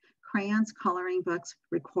well. Crayons, coloring books,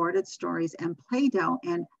 recorded stories, and Play-Doh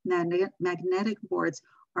and magnetic boards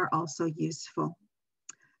are also useful.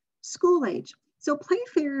 School age. So play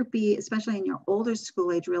therapy, especially in your older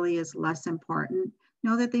school age, really is less important.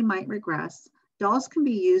 Know that they might regress. Dolls can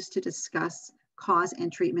be used to discuss cause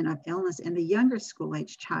and treatment of illness in the younger school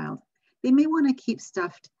age child. They may want to keep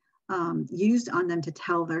stuff used on them to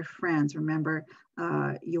tell their friends. Remember,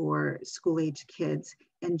 your school age kids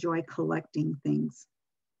enjoy collecting things.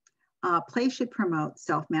 Play should promote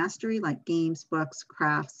self-mastery like games, books,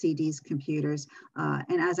 crafts, CDs, computers.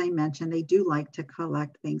 And as I mentioned, they do like to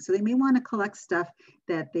collect things. So they may want to collect stuff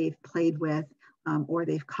that they've played with or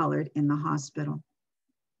they've colored in the hospital.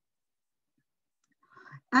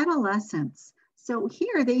 Adolescents. So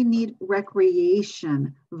here they need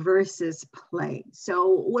recreation versus play. So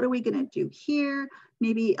what are we going to do here?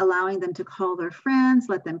 Maybe allowing them to call their friends,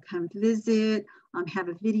 let them come visit, have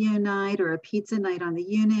a video night or a pizza night on the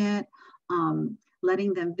unit,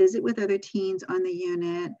 letting them visit with other teens on the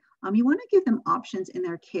unit. You want to give them options in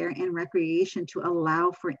their care and recreation to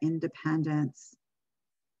allow for independence.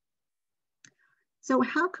 So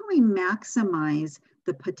how can we maximize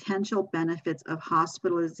the potential benefits of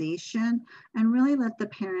hospitalization and really let the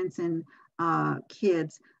parents and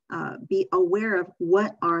kids be aware of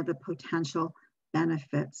what are the potential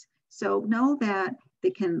benefits? So know that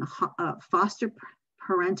they can foster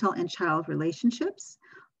parental and child relationships,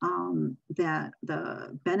 that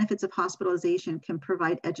the benefits of hospitalization can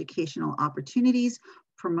provide educational opportunities,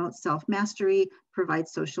 promote self-mastery, provide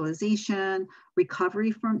socialization,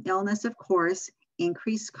 recovery from illness, of course,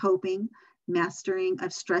 increased coping, mastering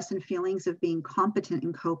of stress and feelings of being competent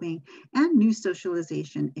in coping, and new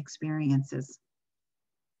socialization experiences.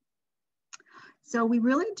 So we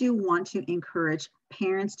really do want to encourage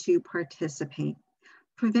parents to participate.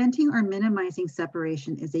 Preventing or minimizing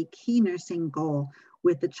separation is a key nursing goal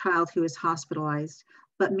with the child who is hospitalized,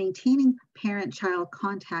 but maintaining parent-child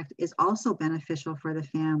contact is also beneficial for the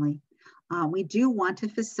family. We do want to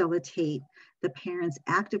facilitate the parents'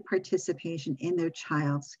 active participation in their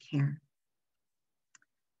child's care.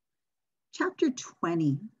 Chapter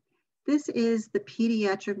 20. This is the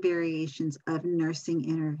pediatric variations of nursing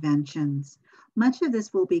interventions. Much of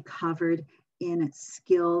this will be covered in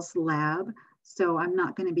skills lab, So I'm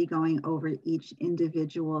not going to be going over each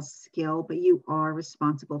individual skill, but you are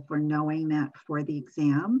responsible for knowing that for the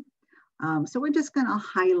exam. So we're just going to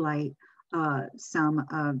highlight some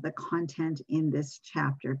of the content in this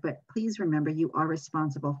chapter, but please remember you are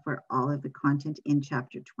responsible for all of the content in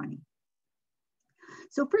chapter 20.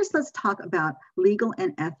 So first, let's talk about legal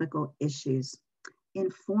and ethical issues.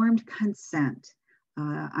 Informed consent.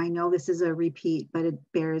 I know this is a repeat, but it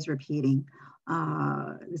bears repeating.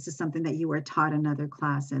 This is something that you were taught in other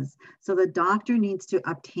classes. So the doctor needs to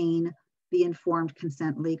obtain the informed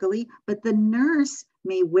consent legally, but the nurse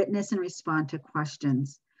may witness and respond to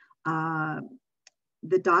questions.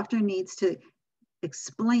 The doctor needs to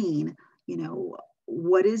explain,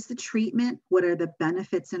 what is the treatment? What are the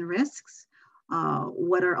benefits and risks?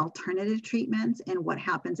 What are alternative treatments? And what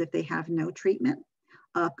happens if they have no treatment?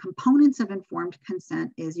 Components of informed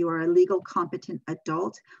consent is you are a legal competent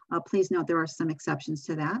adult. Please note there are some exceptions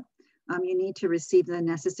to that. You need to receive the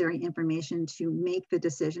necessary information to make the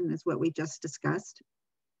decision, is what we just discussed.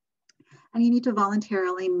 And you need to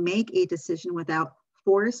voluntarily make a decision without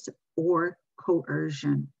force or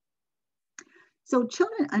coercion. So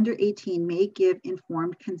children under 18 may give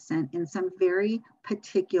informed consent in some very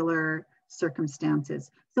particular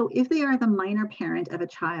circumstances. So if they are the minor parent of a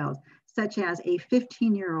child, such as a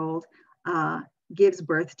 15-year-old gives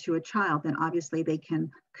birth to a child, then obviously they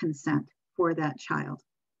can consent for that child.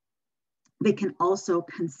 They can also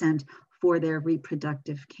consent for their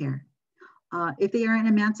reproductive care. If they are an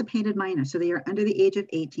emancipated minor, so they are under the age of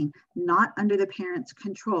 18, not under the parent's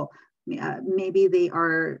control, maybe they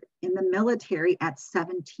are in the military at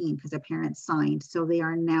 17 because their parents signed, so they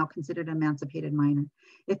are now considered an emancipated minor.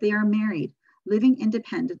 If they are married, living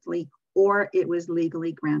independently, or it was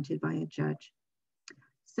legally granted by a judge.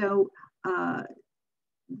 So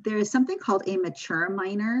there is something called a mature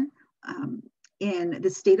minor. In the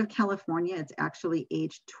state of California, it's actually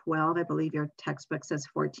age 12. I believe your textbook says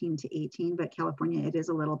 14 to 18, but California, it is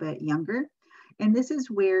a little bit younger. And this is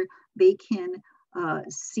where they can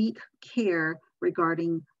seek care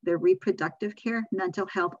regarding their reproductive care, mental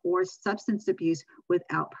health, or substance abuse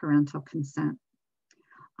without parental consent.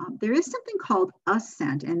 There is something called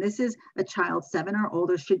assent, and this is a child 7 or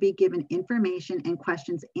older should be given information and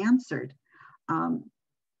questions answered.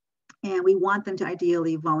 And we want them to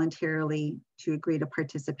ideally voluntarily to agree to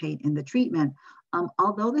participate in the treatment.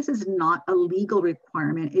 Although this is not a legal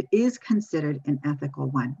requirement, it is considered an ethical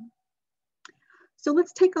one. So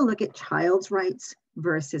let's take a look at child's rights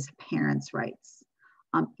versus parents' rights.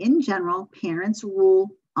 In general, parents rule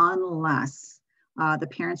unless the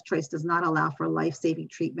parent's choice does not allow for life-saving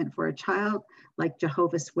treatment for a child, like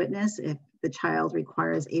Jehovah's Witness. If the child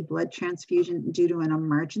requires a blood transfusion due to an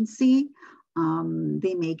emergency,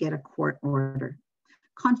 they may get a court order.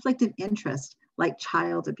 Conflict of interest, like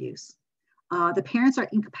child abuse. The parents are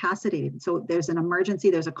incapacitated, so there's an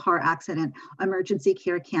emergency, there's a car accident, emergency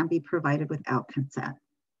care can be provided without consent.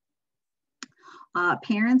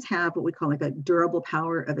 Parents have what we call like a durable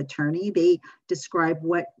power of attorney. They describe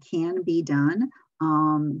what can be done.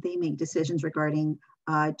 They make decisions regarding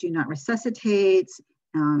do not resuscitate,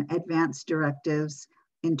 advance directives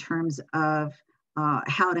in terms of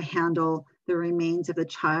how to handle the remains of the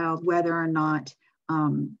child, whether or not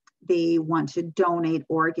they want to donate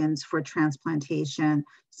organs for transplantation.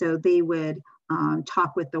 So they would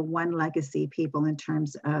talk with the One Legacy people in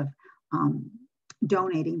terms of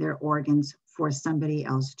donating their organs for somebody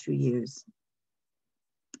else to use.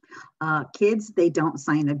 Kids, they don't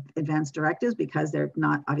sign advance directives because they're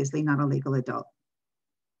obviously not a legal adult.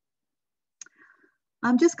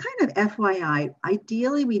 Just kind of FYI,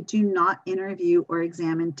 ideally we do not interview or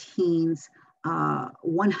examine teens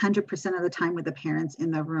 100% of the time with the parents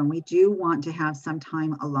in the room. We do want to have some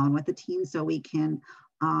time alone with the teens so we can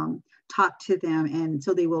talk to them, and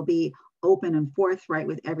so they will be open and forthright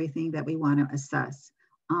with everything that we want to assess.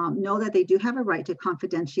 Know that they do have a right to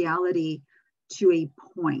confidentiality to a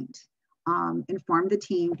point. Inform the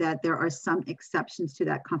team that there are some exceptions to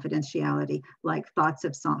that confidentiality, like thoughts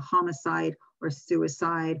of homicide or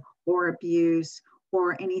suicide or abuse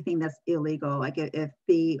or anything that's illegal. Like if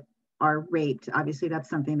they are raped, obviously that's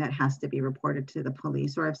something that has to be reported to the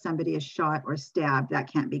police, or if somebody is shot or stabbed,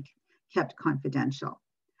 that can't be kept confidential.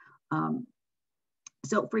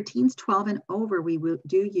 So for teens 12 and over, we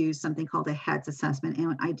do use something called a HADS assessment,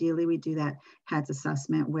 and ideally we do that HADS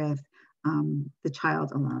assessment with the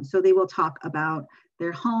child alone. So they will talk about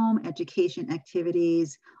their home, education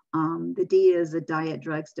activities. The D is the diet,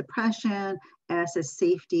 drugs, depression. S is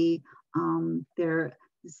safety, their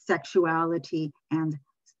sexuality, and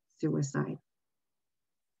suicide.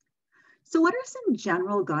 So what are some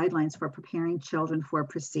general guidelines for preparing children for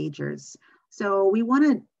procedures? So we want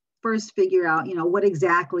to first figure out, what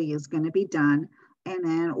exactly is going to be done, and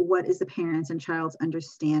then what is the parents and child's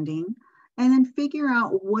understanding, and then figure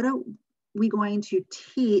out what are we going to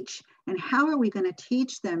teach and how are we going to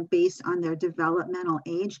teach them based on their developmental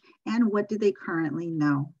age and what do they currently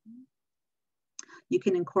know. You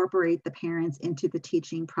can incorporate the parents into the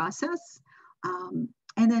teaching process,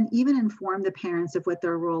 and then even inform the parents of what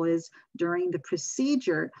their role is during the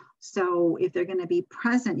procedure. So if they're going to be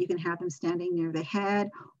present, you can have them standing near the head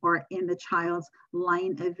or in the child's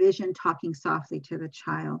line of vision, talking softly to the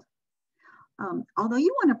child. Although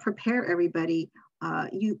you want to prepare everybody,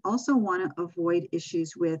 you also want to avoid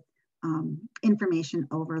issues with information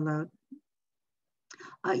overload.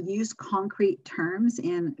 Use concrete terms,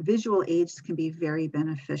 and visual aids can be very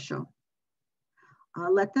beneficial.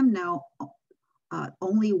 Let them know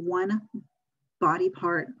only one body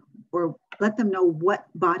part, or let them know what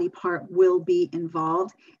body part will be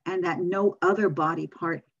involved and that no other body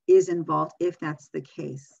part is involved if that's the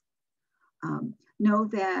case. Know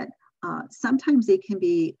that sometimes they can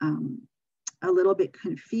be a little bit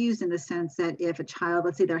confused in the sense that if a child,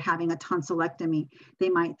 let's say they're having a tonsillectomy, they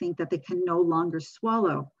might think that they can no longer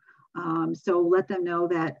swallow. So let them know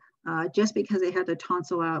that just because they have their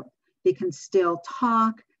tonsil out, they can still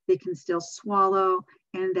talk, they can still swallow,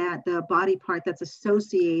 and that the body part that's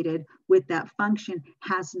associated with that function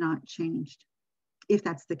has not changed, if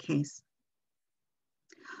that's the case.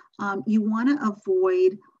 You want to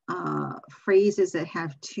avoid phrases that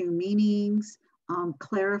have two meanings,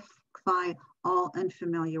 clarify all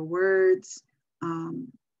unfamiliar words,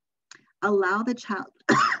 allow the child,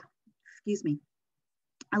 excuse me,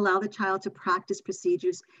 allow the child to practice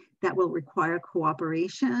procedures that will require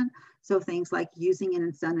cooperation. So things like using an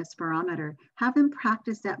incentive spirometer, have them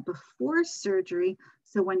practice that before surgery.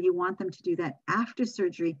 So when you want them to do that after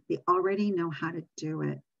surgery, they already know how to do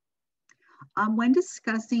it. When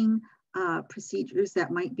discussing procedures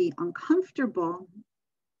that might be uncomfortable,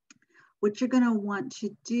 what you're going to want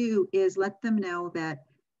to do is let them know that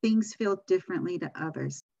things feel differently to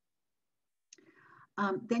others.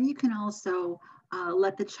 Then you can also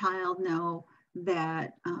let the child know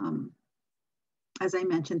that, as I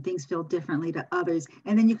mentioned, things feel differently to others,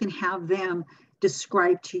 and then you can have them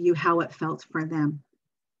describe to you how it felt for them.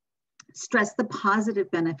 Stress the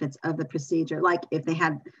positive benefits of the procedure, like if they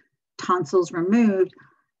had tonsils removed,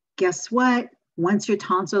 guess what? Once your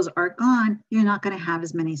tonsils are gone, you're not going to have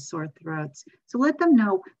as many sore throats. So let them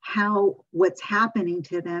know how what's happening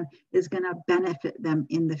to them is going to benefit them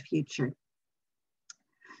in the future.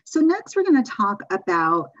 So next, we're going to talk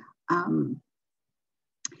about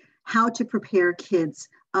how to prepare kids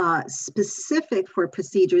specific for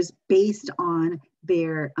procedures based on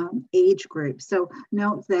their age group. So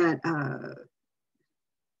note that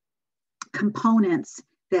components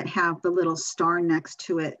that have the little star next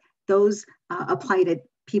to it, those apply to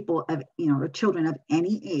people of, or children of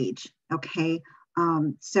any age, okay?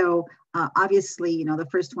 Obviously, the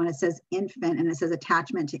first one, it says infant, and it says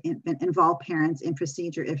attachment to infant, involve parents in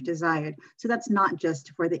procedure if desired. So that's not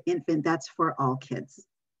just for the infant, that's for all kids.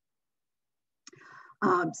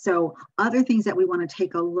 So other things that we want to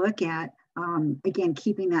take a look at, again,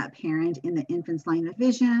 keeping that parent in the infant's line of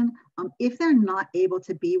vision. If they're not able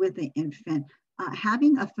to be with the infant,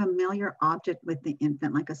 having a familiar object with the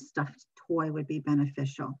infant, like a stuffed toy, would be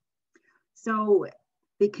beneficial. So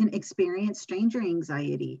they can experience stranger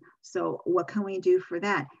anxiety. So what can we do for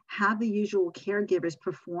that? Have the usual caregivers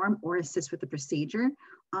perform or assist with the procedure.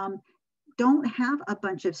 Don't have a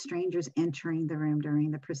bunch of strangers entering the room during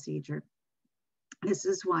the procedure. This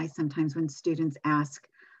is why sometimes when students ask,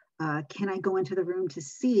 can I go into the room to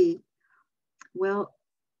see? Well,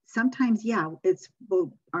 sometimes, yeah, we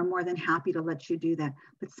are more than happy to let you do that,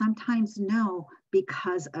 but sometimes no,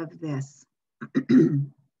 because of this.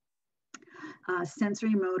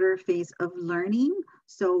 Sensory motor phase of learning.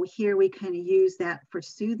 So here we can use that for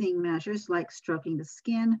soothing measures like stroking the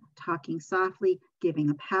skin, talking softly,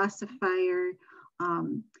 giving a pacifier,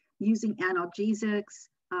 using analgesics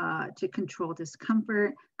to control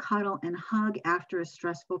discomfort, cuddle and hug after a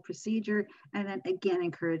stressful procedure, and then again,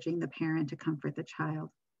 encouraging the parent to comfort the child.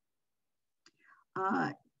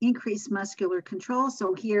 Increase muscular control.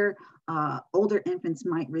 So here, older infants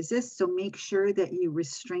might resist, so make sure that you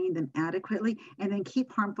restrain them adequately and then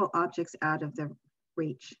keep harmful objects out of their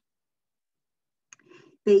reach.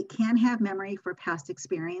 They can have memory for past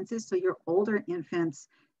experiences. So your older infants,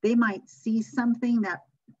 they might see something that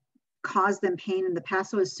caused them pain in the past.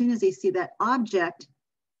 So as soon as they see that object,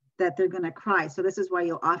 that they're going to cry. So this is why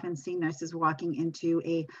you'll often see nurses walking into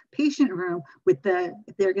a patient room with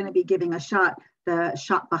if they're going to be giving a shot, the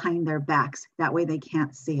shot behind their backs. That way they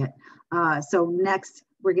can't see it. So next,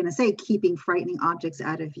 we're going to say keeping frightening objects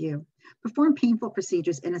out of view. Perform painful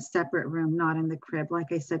procedures in a separate room, not in the crib.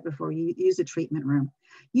 Like I said before, you use a treatment room.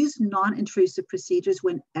 Use non-intrusive procedures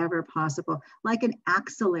whenever possible, like an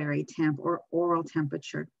axillary temp or oral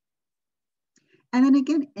temperature. And then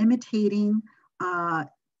again, imitating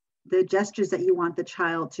the gestures that you want the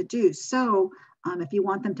child to do. So if you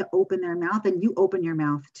want them to open their mouth, then you open your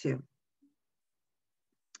mouth too.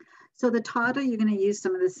 So the toddler, you're going to use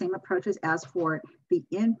some of the same approaches as for the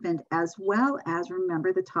infant, as well as,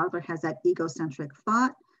 remember, the toddler has that egocentric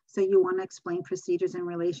thought. So you want to explain procedures in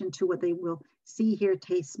relation to what they will see, hear,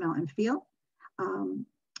 taste, smell, and feel.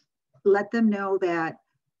 Let them know that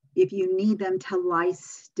if you need them to lie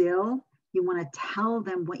still, you want to tell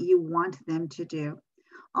them what you want them to do.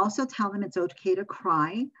 Also tell them it's okay to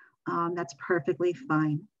cry. That's perfectly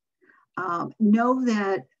fine. Know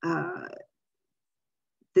that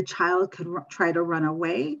the child could try to run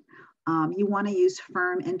away. You want to use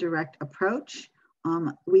firm and direct approach.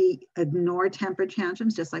 We ignore temper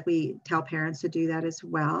tantrums, just like we tell parents to do that as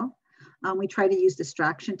well. We try to use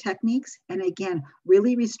distraction techniques. And again,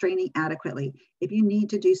 really restraining adequately. If you need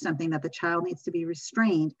to do something that the child needs to be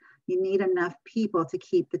restrained, you need enough people to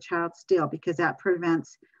keep the child still, because that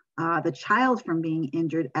prevents the child from being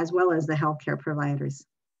injured, as well as the healthcare providers.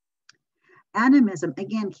 Animism,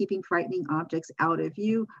 again, keeping frightening objects out of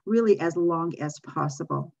view really as long as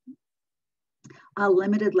possible.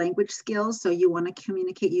 Limited language skills, so you want to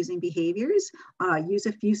communicate using behaviors. Use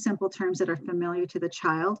a few simple terms that are familiar to the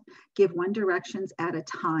child. Give one directions at a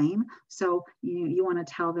time. So you want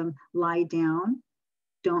to tell them lie down.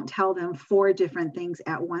 Don't tell them 4 different things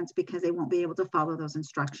at once, because they won't be able to follow those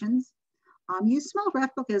instructions. Use small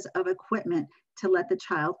replicas of equipment to let the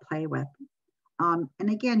child play with. And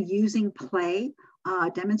again, using play,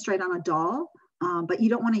 demonstrate on a doll, but you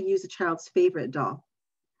don't want to use a child's favorite doll.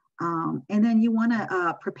 And then you want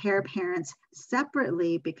to prepare parents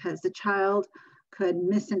separately, because the child could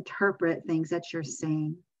misinterpret things that you're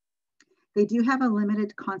saying. They do have a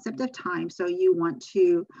limited concept of time, so you want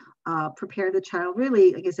to prepare the child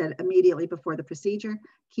really, like I said, immediately before the procedure.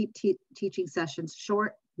 Keep teaching sessions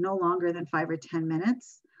short, no longer than 5 or 10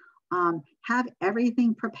 minutes. Have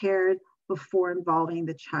everything prepared before involving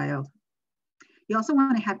the child. You also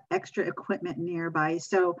want to have extra equipment nearby.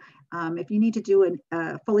 So if you need to do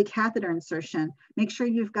a Foley catheter insertion, make sure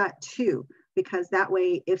you've got 2, because that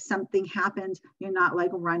way, if something happens, you're not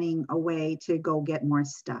like running away to go get more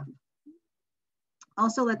stuff.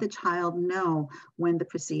 Also let the child know when the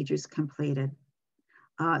procedure is completed.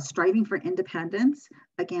 Striving for independence,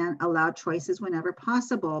 again, allow choices whenever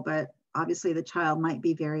possible, but obviously the child might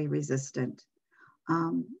be very resistant.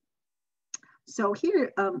 So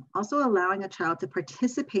here, also allowing a child to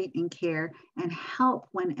participate in care and help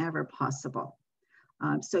whenever possible.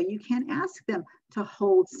 So you can ask them to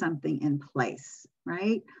hold something in place,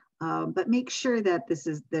 right? But make sure that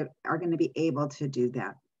they are going to be able to do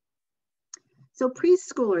that. So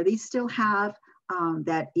preschooler, these still have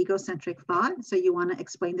that egocentric thought. So you want to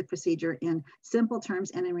explain the procedure in simple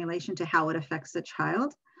terms and in relation to how it affects the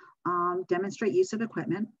child. Demonstrate use of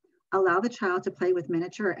equipment. Allow the child to play with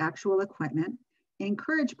miniature or actual equipment.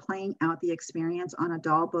 Encourage playing out the experience on a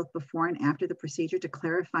doll both before and after the procedure to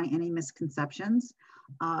clarify any misconceptions.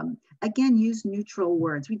 Again, use neutral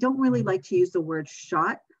words. We don't really like to use the word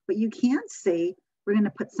shot, but you can say, we're going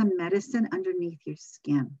to put some medicine underneath your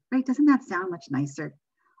skin, right? Doesn't that sound much nicer?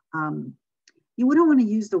 You wouldn't want to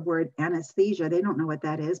use the word anesthesia. They don't know what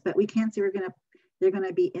that is, but we can say they're going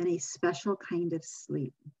to be in a special kind of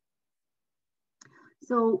sleep.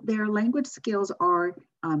 So their language skills are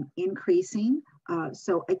increasing.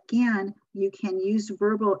 So again, you can use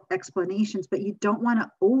verbal explanations, but you don't want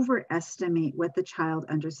to overestimate what the child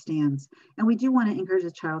understands. And we do want to encourage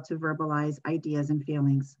the child to verbalize ideas and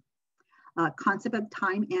feelings. Concept of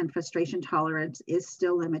time and frustration tolerance is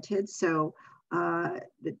still limited. So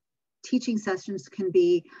the teaching sessions can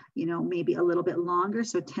be, maybe a little bit longer,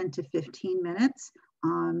 so 10 to 15 minutes.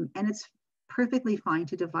 And it's perfectly fine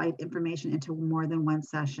to divide information into more than one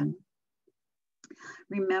session.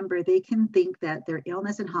 Remember, they can think that their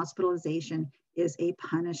illness and hospitalization is a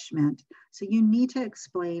punishment. So you need to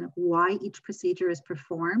explain why each procedure is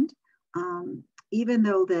performed, even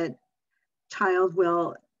though that child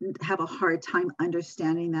will have a hard time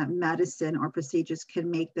understanding that medicine or procedures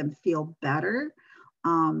can make them feel better.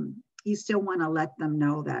 You still want to let them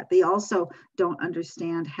know that. They also don't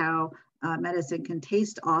understand how medicine can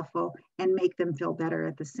taste awful and make them feel better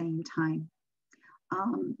at the same time.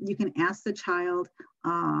 You can ask the child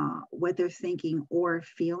what they're thinking or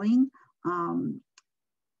feeling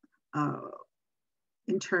uh,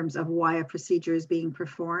 in terms of why a procedure is being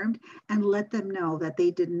performed, and let them know that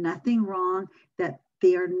they did nothing wrong, that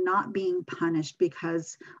they are not being punished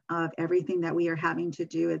because of everything that we are having to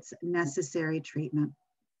do. It's necessary treatment.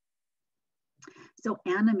 So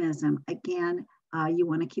animism, again, you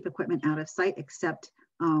want to keep equipment out of sight except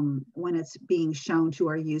when it's being shown to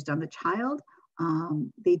or used on the child.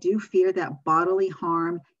 They do fear that bodily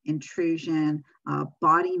harm, intrusion,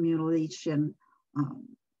 body mutilation.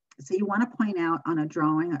 So you want to point out on a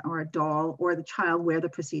drawing or a doll or the child where the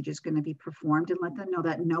procedure is going to be performed and let them know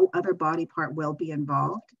that no other body part will be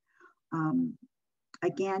involved.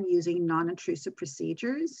 Again, using non-intrusive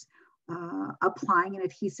procedures, applying an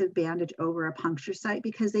adhesive bandage over a puncture site,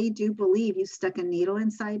 because they do believe you stuck a needle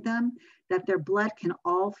inside them, that their blood can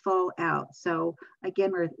all fall out. So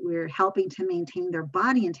again, we're helping to maintain their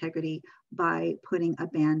body integrity by putting a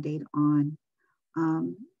Band-Aid on.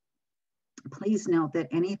 Please note that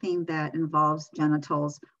anything that involves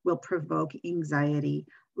genitals will provoke anxiety.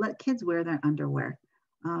 Let kids wear their underwear.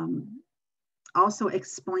 Also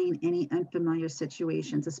explain any unfamiliar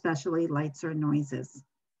situations, especially lights or noises.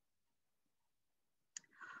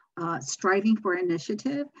 Striving for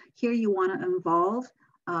initiative. Here you want to involve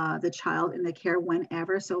the child in the care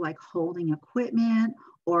whenever, so like holding equipment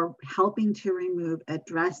or helping to remove a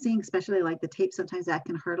dressing, especially like the tape, sometimes that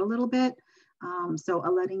can hurt a little bit. So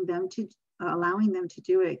allowing them to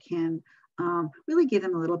do it can really give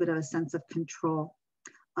them a little bit of a sense of control.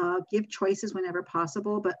 Give choices whenever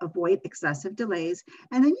possible, but avoid excessive delays.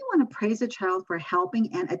 And then you want to praise the child for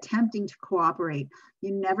helping and attempting to cooperate.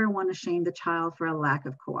 You never want to shame the child for a lack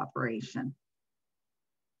of cooperation.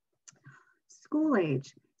 School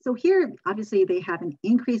age. So here, obviously, they have an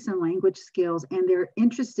increase in language skills and they're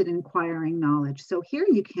interested in acquiring knowledge. So here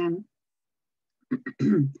you can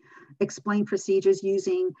explain procedures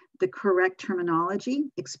using the correct terminology,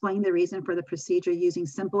 explain the reason for the procedure using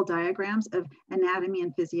simple diagrams of anatomy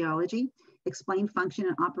and physiology, explain function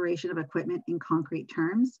and operation of equipment in concrete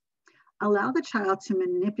terms, allow the child to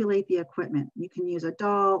manipulate the equipment. You can use a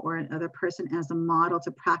doll or another person as a model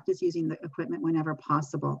to practice using the equipment whenever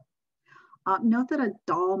possible. Note that a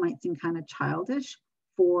doll might seem kind of childish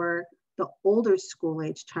for the older school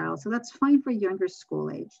age child, so that's fine for younger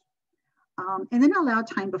school age. And then allow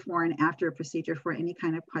time before and after a procedure for any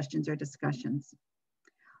kind of questions or discussions.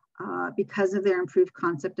 Because of their improved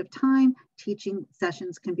concept of time, teaching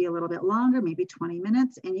sessions can be a little bit longer, maybe 20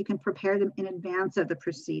 minutes, and you can prepare them in advance of the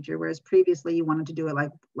procedure, whereas previously you wanted to do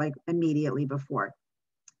it like immediately before.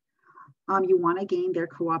 You want to gain their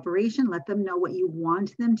cooperation, let them know what you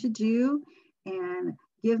want them to do, and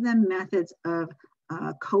give them methods of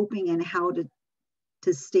coping and how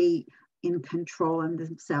to stay in control of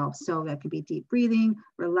themselves. So that could be deep breathing,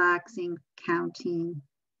 relaxing, counting.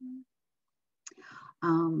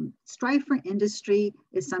 Strive for industry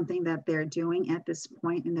is something that they're doing at this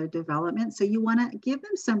point in their development. So you want to give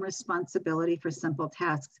them some responsibility for simple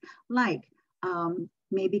tasks, like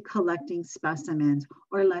maybe collecting specimens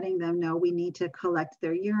or letting them know we need to collect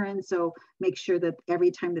their urine. So make sure that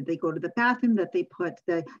every time that they go to the bathroom that they put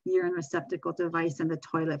the urine receptacle device in the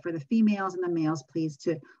toilet for the females, and the males please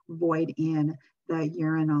to void in the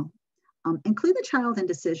urinal. Include the child in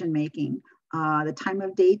decision making, the time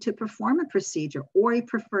of day to perform a procedure or a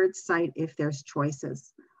preferred site if there's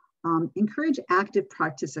choices. Encourage active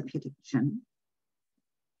participation.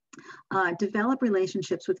 Develop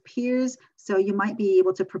relationships with peers. So you might be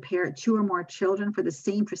able to prepare 2 or more children for the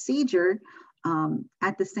same procedure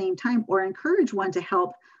at the same time, or encourage one to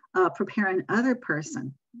help prepare another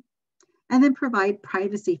person. And then provide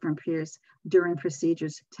privacy from peers during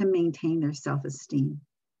procedures to maintain their self-esteem.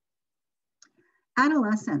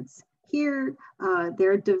 Adolescents. Here,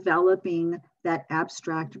 they're developing that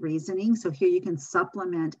abstract reasoning. So here you can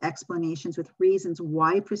supplement explanations with reasons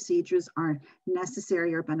why procedures are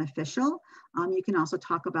necessary or beneficial. You can also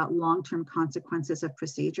talk about long-term consequences of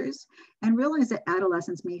procedures and realize that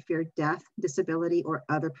adolescents may fear death, disability, or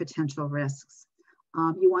other potential risks.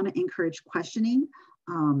 You want to encourage questioning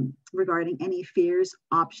regarding any fears,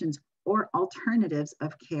 options, or alternatives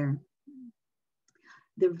of care.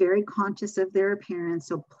 They're very conscious of their appearance,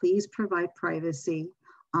 so please provide privacy.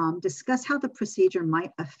 Discuss how the procedure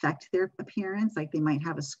might affect their appearance, like they might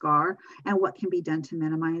have a scar, and what can be done to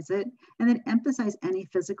minimize it. And then emphasize any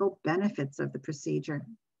physical benefits of the procedure.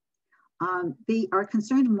 They are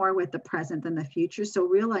concerned more with the present than the future, so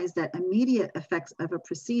realize that immediate effects of a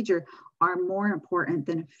procedure are more important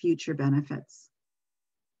than future benefits.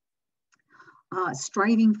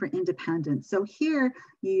 striving for independence. So here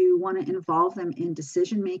you want to involve them in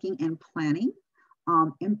decision-making and planning,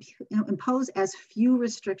 impose as few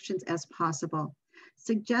restrictions as possible,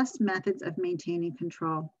 suggest methods of maintaining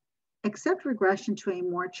control, accept regression to a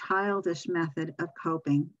more childish method of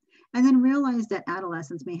coping, and then realize that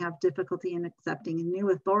adolescents may have difficulty in accepting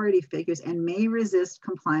new authority figures and may resist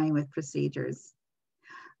complying with procedures.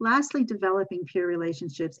 Lastly, developing peer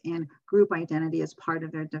relationships and group identity as part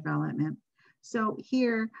of their development. So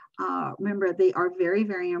here, remember, they are very,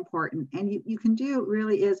 very important. And you can do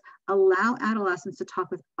really is allow adolescents to talk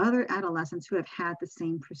with other adolescents who have had the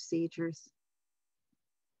same procedures.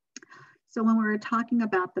 So when we were talking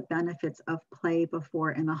about the benefits of play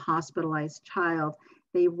before in a hospitalized child,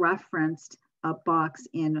 they referenced a box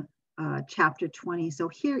in chapter 20. So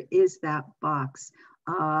here is that box,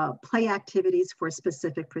 play activities for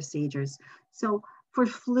specific procedures. So for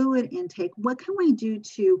fluid intake, what can we do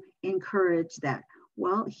to encourage that?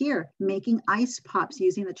 Well, here, making ice pops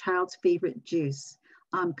using the child's favorite juice.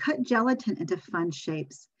 Cut gelatin into fun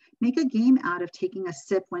shapes. Make a game out of taking a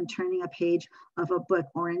sip when turning a page of a book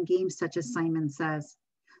or in games such as Simon Says.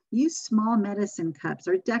 Use small medicine cups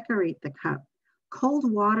or decorate the cup. Cold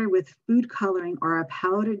water with food coloring or a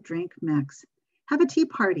powdered drink mix. Have a tea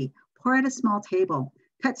party. Pour at a small table.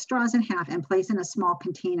 Cut straws in half and place in a small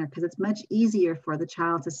container because it's much easier for the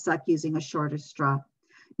child to suck using a shorter straw.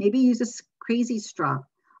 Maybe use a crazy straw.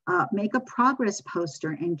 Make a progress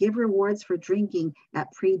poster and give rewards for drinking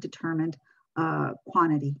at predetermined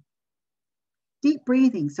quantity. Deep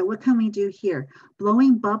breathing. So what can we do here?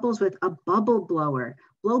 Blowing bubbles with a bubble blower.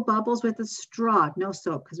 Blow bubbles with a straw. No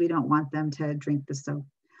soap because we don't want them to drink the soap.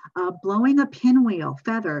 Blowing a pinwheel,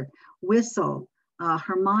 feather, whistle,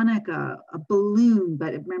 harmonica, a balloon,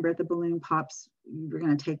 but remember if the balloon pops, we're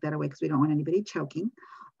going to take that away because we don't want anybody choking,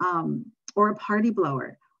 or a party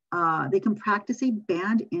blower. They can practice a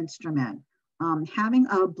band instrument, having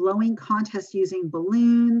a blowing contest using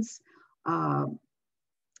balloons,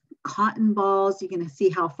 cotton balls. You can see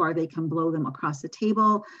how far they can blow them across the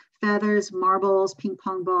table, feathers, marbles, ping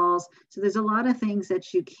pong balls. So there's a lot of things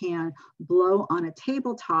that you can blow on a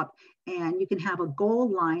tabletop, and you can have a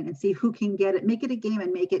goal line and see who can get it, make it a game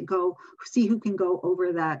and make it go, see who can go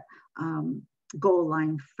over that goal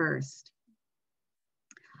line first.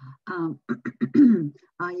 You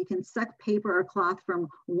can suck paper or cloth from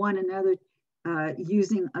one another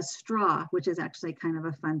using a straw, which is actually kind of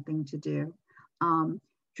a fun thing to do.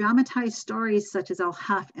 Dramatize stories such as I'll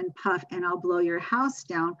huff and puff and I'll blow your house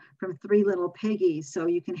down from Three Little Piggies. So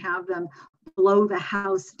you can have them blow the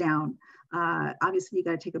house down. Obviously, you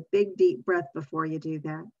got to take a big deep breath before you do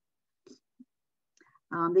that.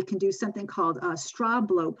 They can do something called straw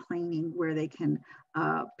blow planing, where they can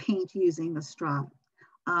paint using the straw.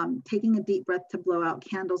 Taking a deep breath to blow out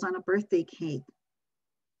candles on a birthday cake.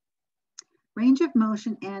 Range of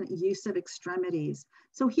motion and use of extremities.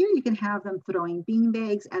 So here you can have them throwing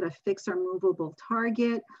beanbags at a fixed or movable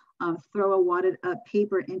target, throw a wadded up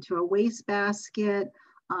paper into a wastebasket,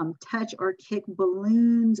 touch or kick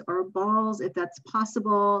balloons or balls if that's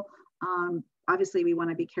possible. Obviously, we want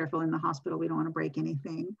to be careful in the hospital. We don't want to break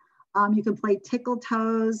anything. You can play tickle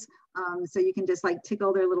toes. So you can just like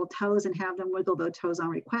tickle their little toes and have them wiggle their toes on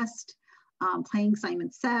request. Playing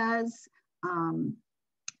Simon Says.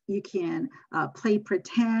 You can play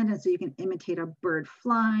pretend, and so you can imitate a bird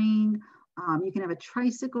flying. You can have a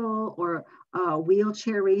tricycle or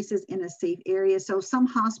wheelchair races in a safe area. So some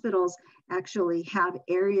hospitals actually have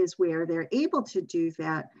areas where they're able to do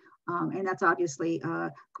that. And that's obviously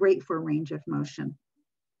great for range of motion.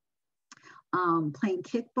 Playing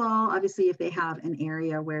kickball, obviously if they have an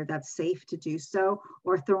area where that's safe to do so,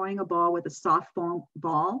 or throwing a ball with a soft foam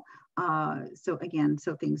ball. So again,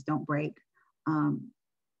 so things don't break.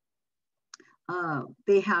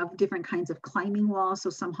 They have different kinds of climbing walls, so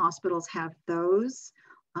some hospitals have those.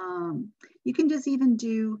 You can just even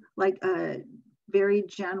do like a very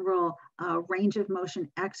general range of motion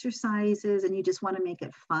exercises, and you just want to make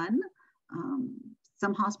it fun.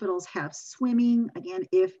 Some hospitals have swimming. Again,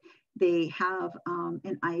 if they have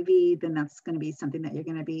an IV, then that's going to be something that you're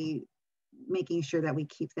going to be making sure that we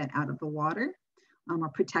keep that out of the water or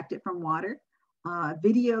protect it from water.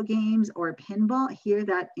 Video games or pinball, here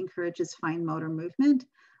that encourages fine motor movement.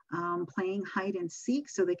 Playing hide and seek,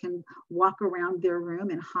 so they can walk around their room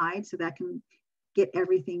and hide, so that can get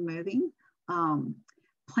everything moving.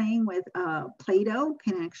 Playing with Play-Doh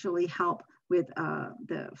can actually help with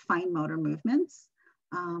the fine motor movements.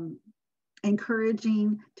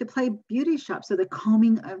 Encouraging to play beauty shop, so the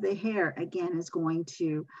combing of the hair, again, is going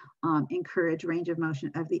to encourage range of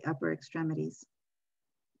motion of the upper extremities.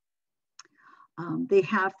 They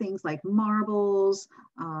have things like marbles,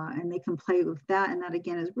 and they can play with that. And that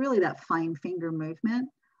again is really that fine finger movement.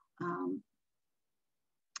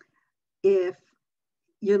 If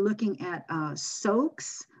you're looking at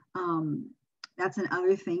soaks, that's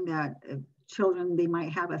another thing that children, they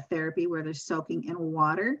might have a therapy where they're soaking in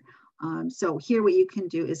water. So here what you can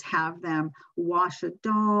do is have them wash a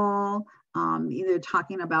doll, either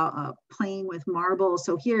talking about playing with marbles.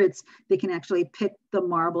 So here they can actually pick the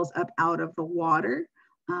marbles up out of the water.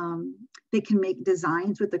 They can make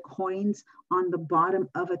designs with the coins on the bottom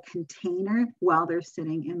of a container while they're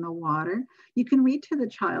sitting in the water. You can read to the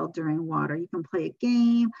child during water. You can play a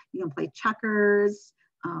game, you can play checkers.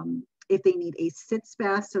 If they need a sitz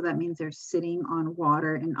bath, so that means they're sitting on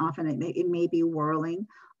water, and often it may be whirling.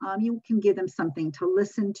 You can give them something to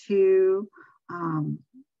listen to.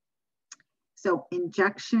 So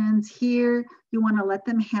injections here, you want to let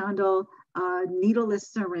them handle needleless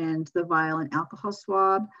syringe, the vial, and alcohol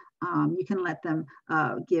swab. You can let them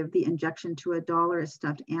give the injection to a doll or a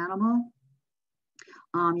stuffed animal.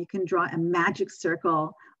 You can draw a magic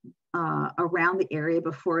circle around the area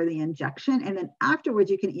before the injection. And then afterwards,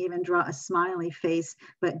 you can even draw a smiley face,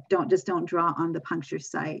 but don't draw on the puncture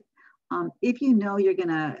site. If you know they're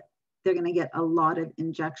gonna get a lot of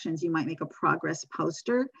injections, you might make a progress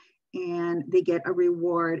poster, and they get a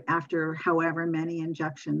reward after however many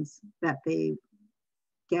injections that they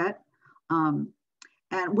get. And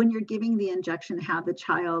when you're giving the injection, have the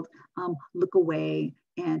child look away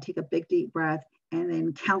and take a big deep breath and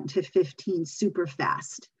then count to 15 super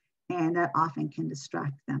fast. And that often can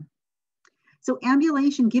distract them. So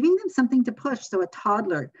ambulation, giving them something to push. So a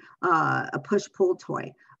toddler, a push-pull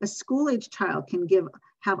toy. A school-age child can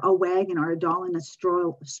have a wagon or a doll in a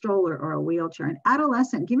stroller or a wheelchair. An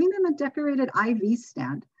adolescent, giving them a decorated IV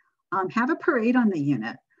stand. Have a parade on the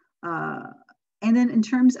unit. And then in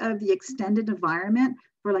terms of the extended environment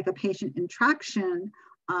for like a patient interaction,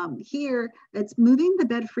 here, it's moving the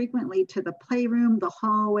bed frequently to the playroom, the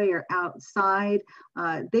hallway, or outside.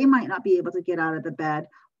 They might not be able to get out of the bed,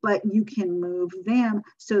 but you can move them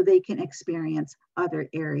so they can experience other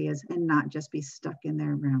areas and not just be stuck in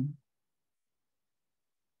their room.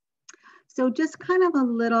 So just kind of a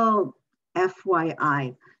little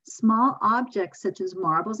FYI, small objects such as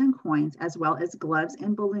marbles and coins, as well as gloves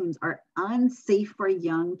and balloons, are unsafe for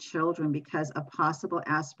young children because of possible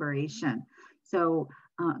aspiration. So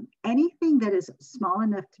anything that is small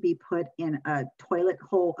enough to be put in a toilet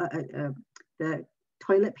hole, the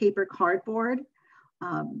toilet paper cardboard,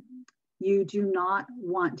 you do not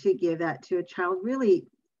want to give that to a child really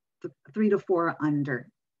 3 to 4 or under,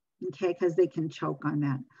 okay, because they can choke on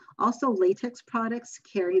that. Also, latex products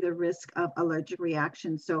carry the risk of allergic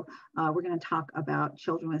reactions. So we're going to talk about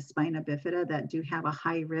children with spina bifida that do have a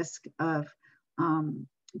high risk of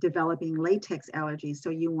developing latex allergies. So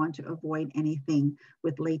you want to avoid anything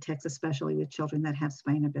with latex, especially with children that have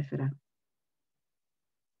spina bifida.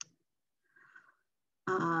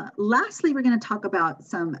 Lastly, we're going to talk about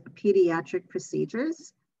some pediatric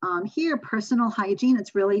procedures. Here, personal hygiene,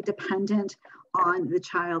 it's really dependent on the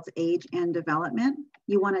child's age and development.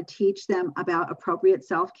 You want to teach them about appropriate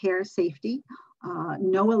self-care, safety,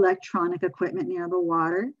 no electronic equipment near the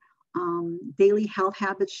water. Daily health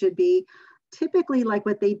habits should be typically like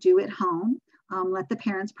what they do at home. Let the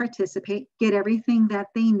parents participate, get everything that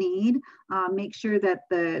they need, make sure that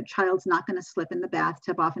the child's not going to slip in the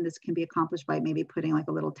bathtub. Often this can be accomplished by maybe putting like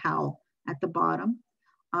a little towel at the bottom.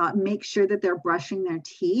 Make sure that they're brushing their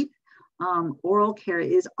teeth. Oral care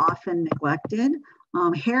is often neglected.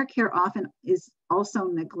 Hair care often is also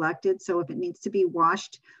neglected. So if it needs to be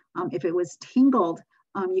washed, if it was tingled,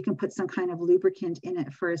 you can put some kind of lubricant in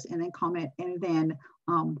it first and then calm it and then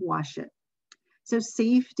wash it. So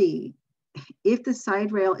safety, if the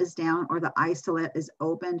side rail is down or the isolette is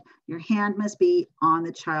opened, your hand must be on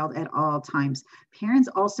the child at all times. Parents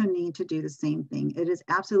also need to do the same thing. It is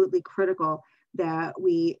absolutely critical that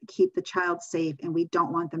we keep the child safe and we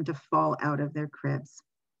don't want them to fall out of their cribs.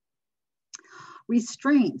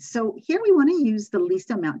 Restraints. So here we want to use the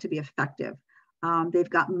least amount to be effective. They've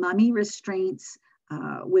got mummy restraints,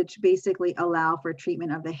 which basically allow for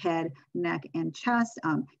treatment of the head, neck, and chest.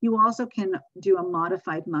 You also can do a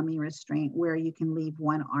modified mummy restraint where you can leave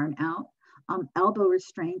one arm out. Elbow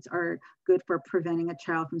restraints are good for preventing a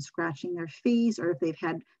child from scratching their face, or if they've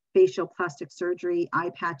had facial plastic surgery,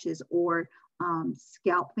 eye patches, or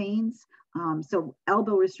scalp veins. So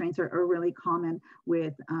elbow restraints are really common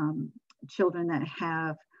with children that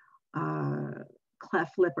have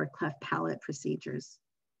cleft lip or cleft palate procedures.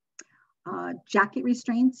 Jacket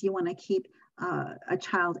restraints, you want to keep a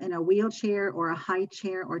child in a wheelchair or a high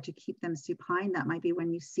chair, or to keep them supine. That might be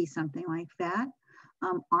when you see something like that.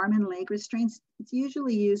 Arm and leg restraints, it's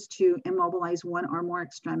usually used to immobilize one or more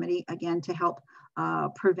extremity, again, to help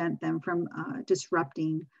prevent them from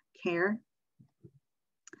disrupting care.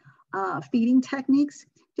 Feeding techniques,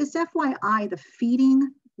 just FYI, the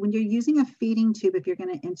feeding, when you're using a feeding tube, if you're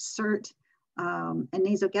going to insert a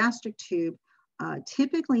nasogastric tube,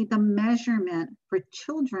 typically the measurement for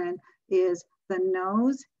children is the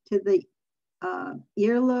nose to the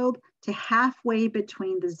earlobe to halfway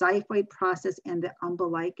between the xiphoid process and the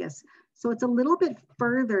umbilicus. So it's a little bit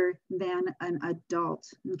further than an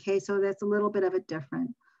adult. Okay, so that's a little bit of a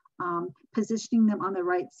difference. Positioning them on the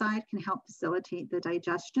right side can help facilitate the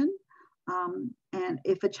digestion. And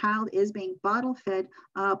if a child is being bottle fed,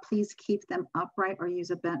 please keep them upright or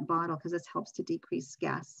use a bent bottle, because this helps to decrease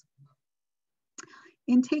gas.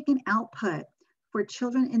 Intake and output. For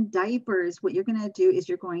children in diapers, what you're going to do is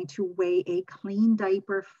you're going to weigh a clean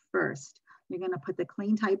diaper first. You're going to put the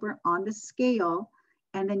clean diaper on the scale,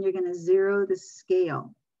 and then you're going to zero the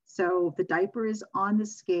scale. So if the diaper is on the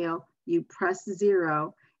scale, you press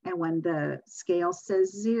 0, and when the scale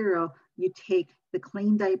says 0, you take the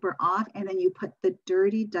clean diaper off, and then you put the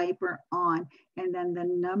dirty diaper on, and then the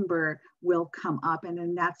number will come up, and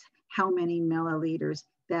then that's how many milliliters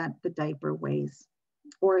that the diaper weighs.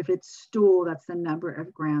 Or if it's stool, that's the number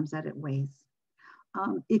of grams that it weighs.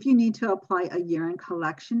 If you need to apply a urine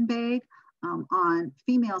collection bag, on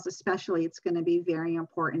females especially, it's going to be very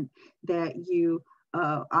important that you,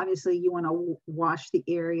 obviously you want to wash the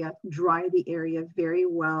area, dry the area very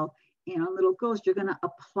well. And on little girls, you're going to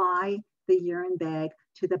apply the urine bag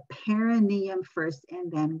to the perineum first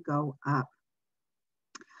and then go up.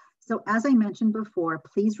 So as I mentioned before,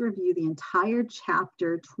 please review the entire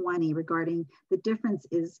chapter 20 regarding the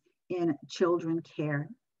differences in children care.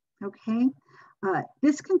 Okay,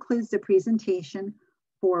 this concludes the presentation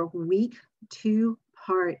for week 2,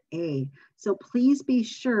 part A. So please be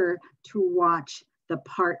sure to watch the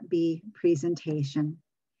part B presentation.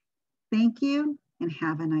 Thank you and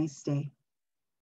have a nice day.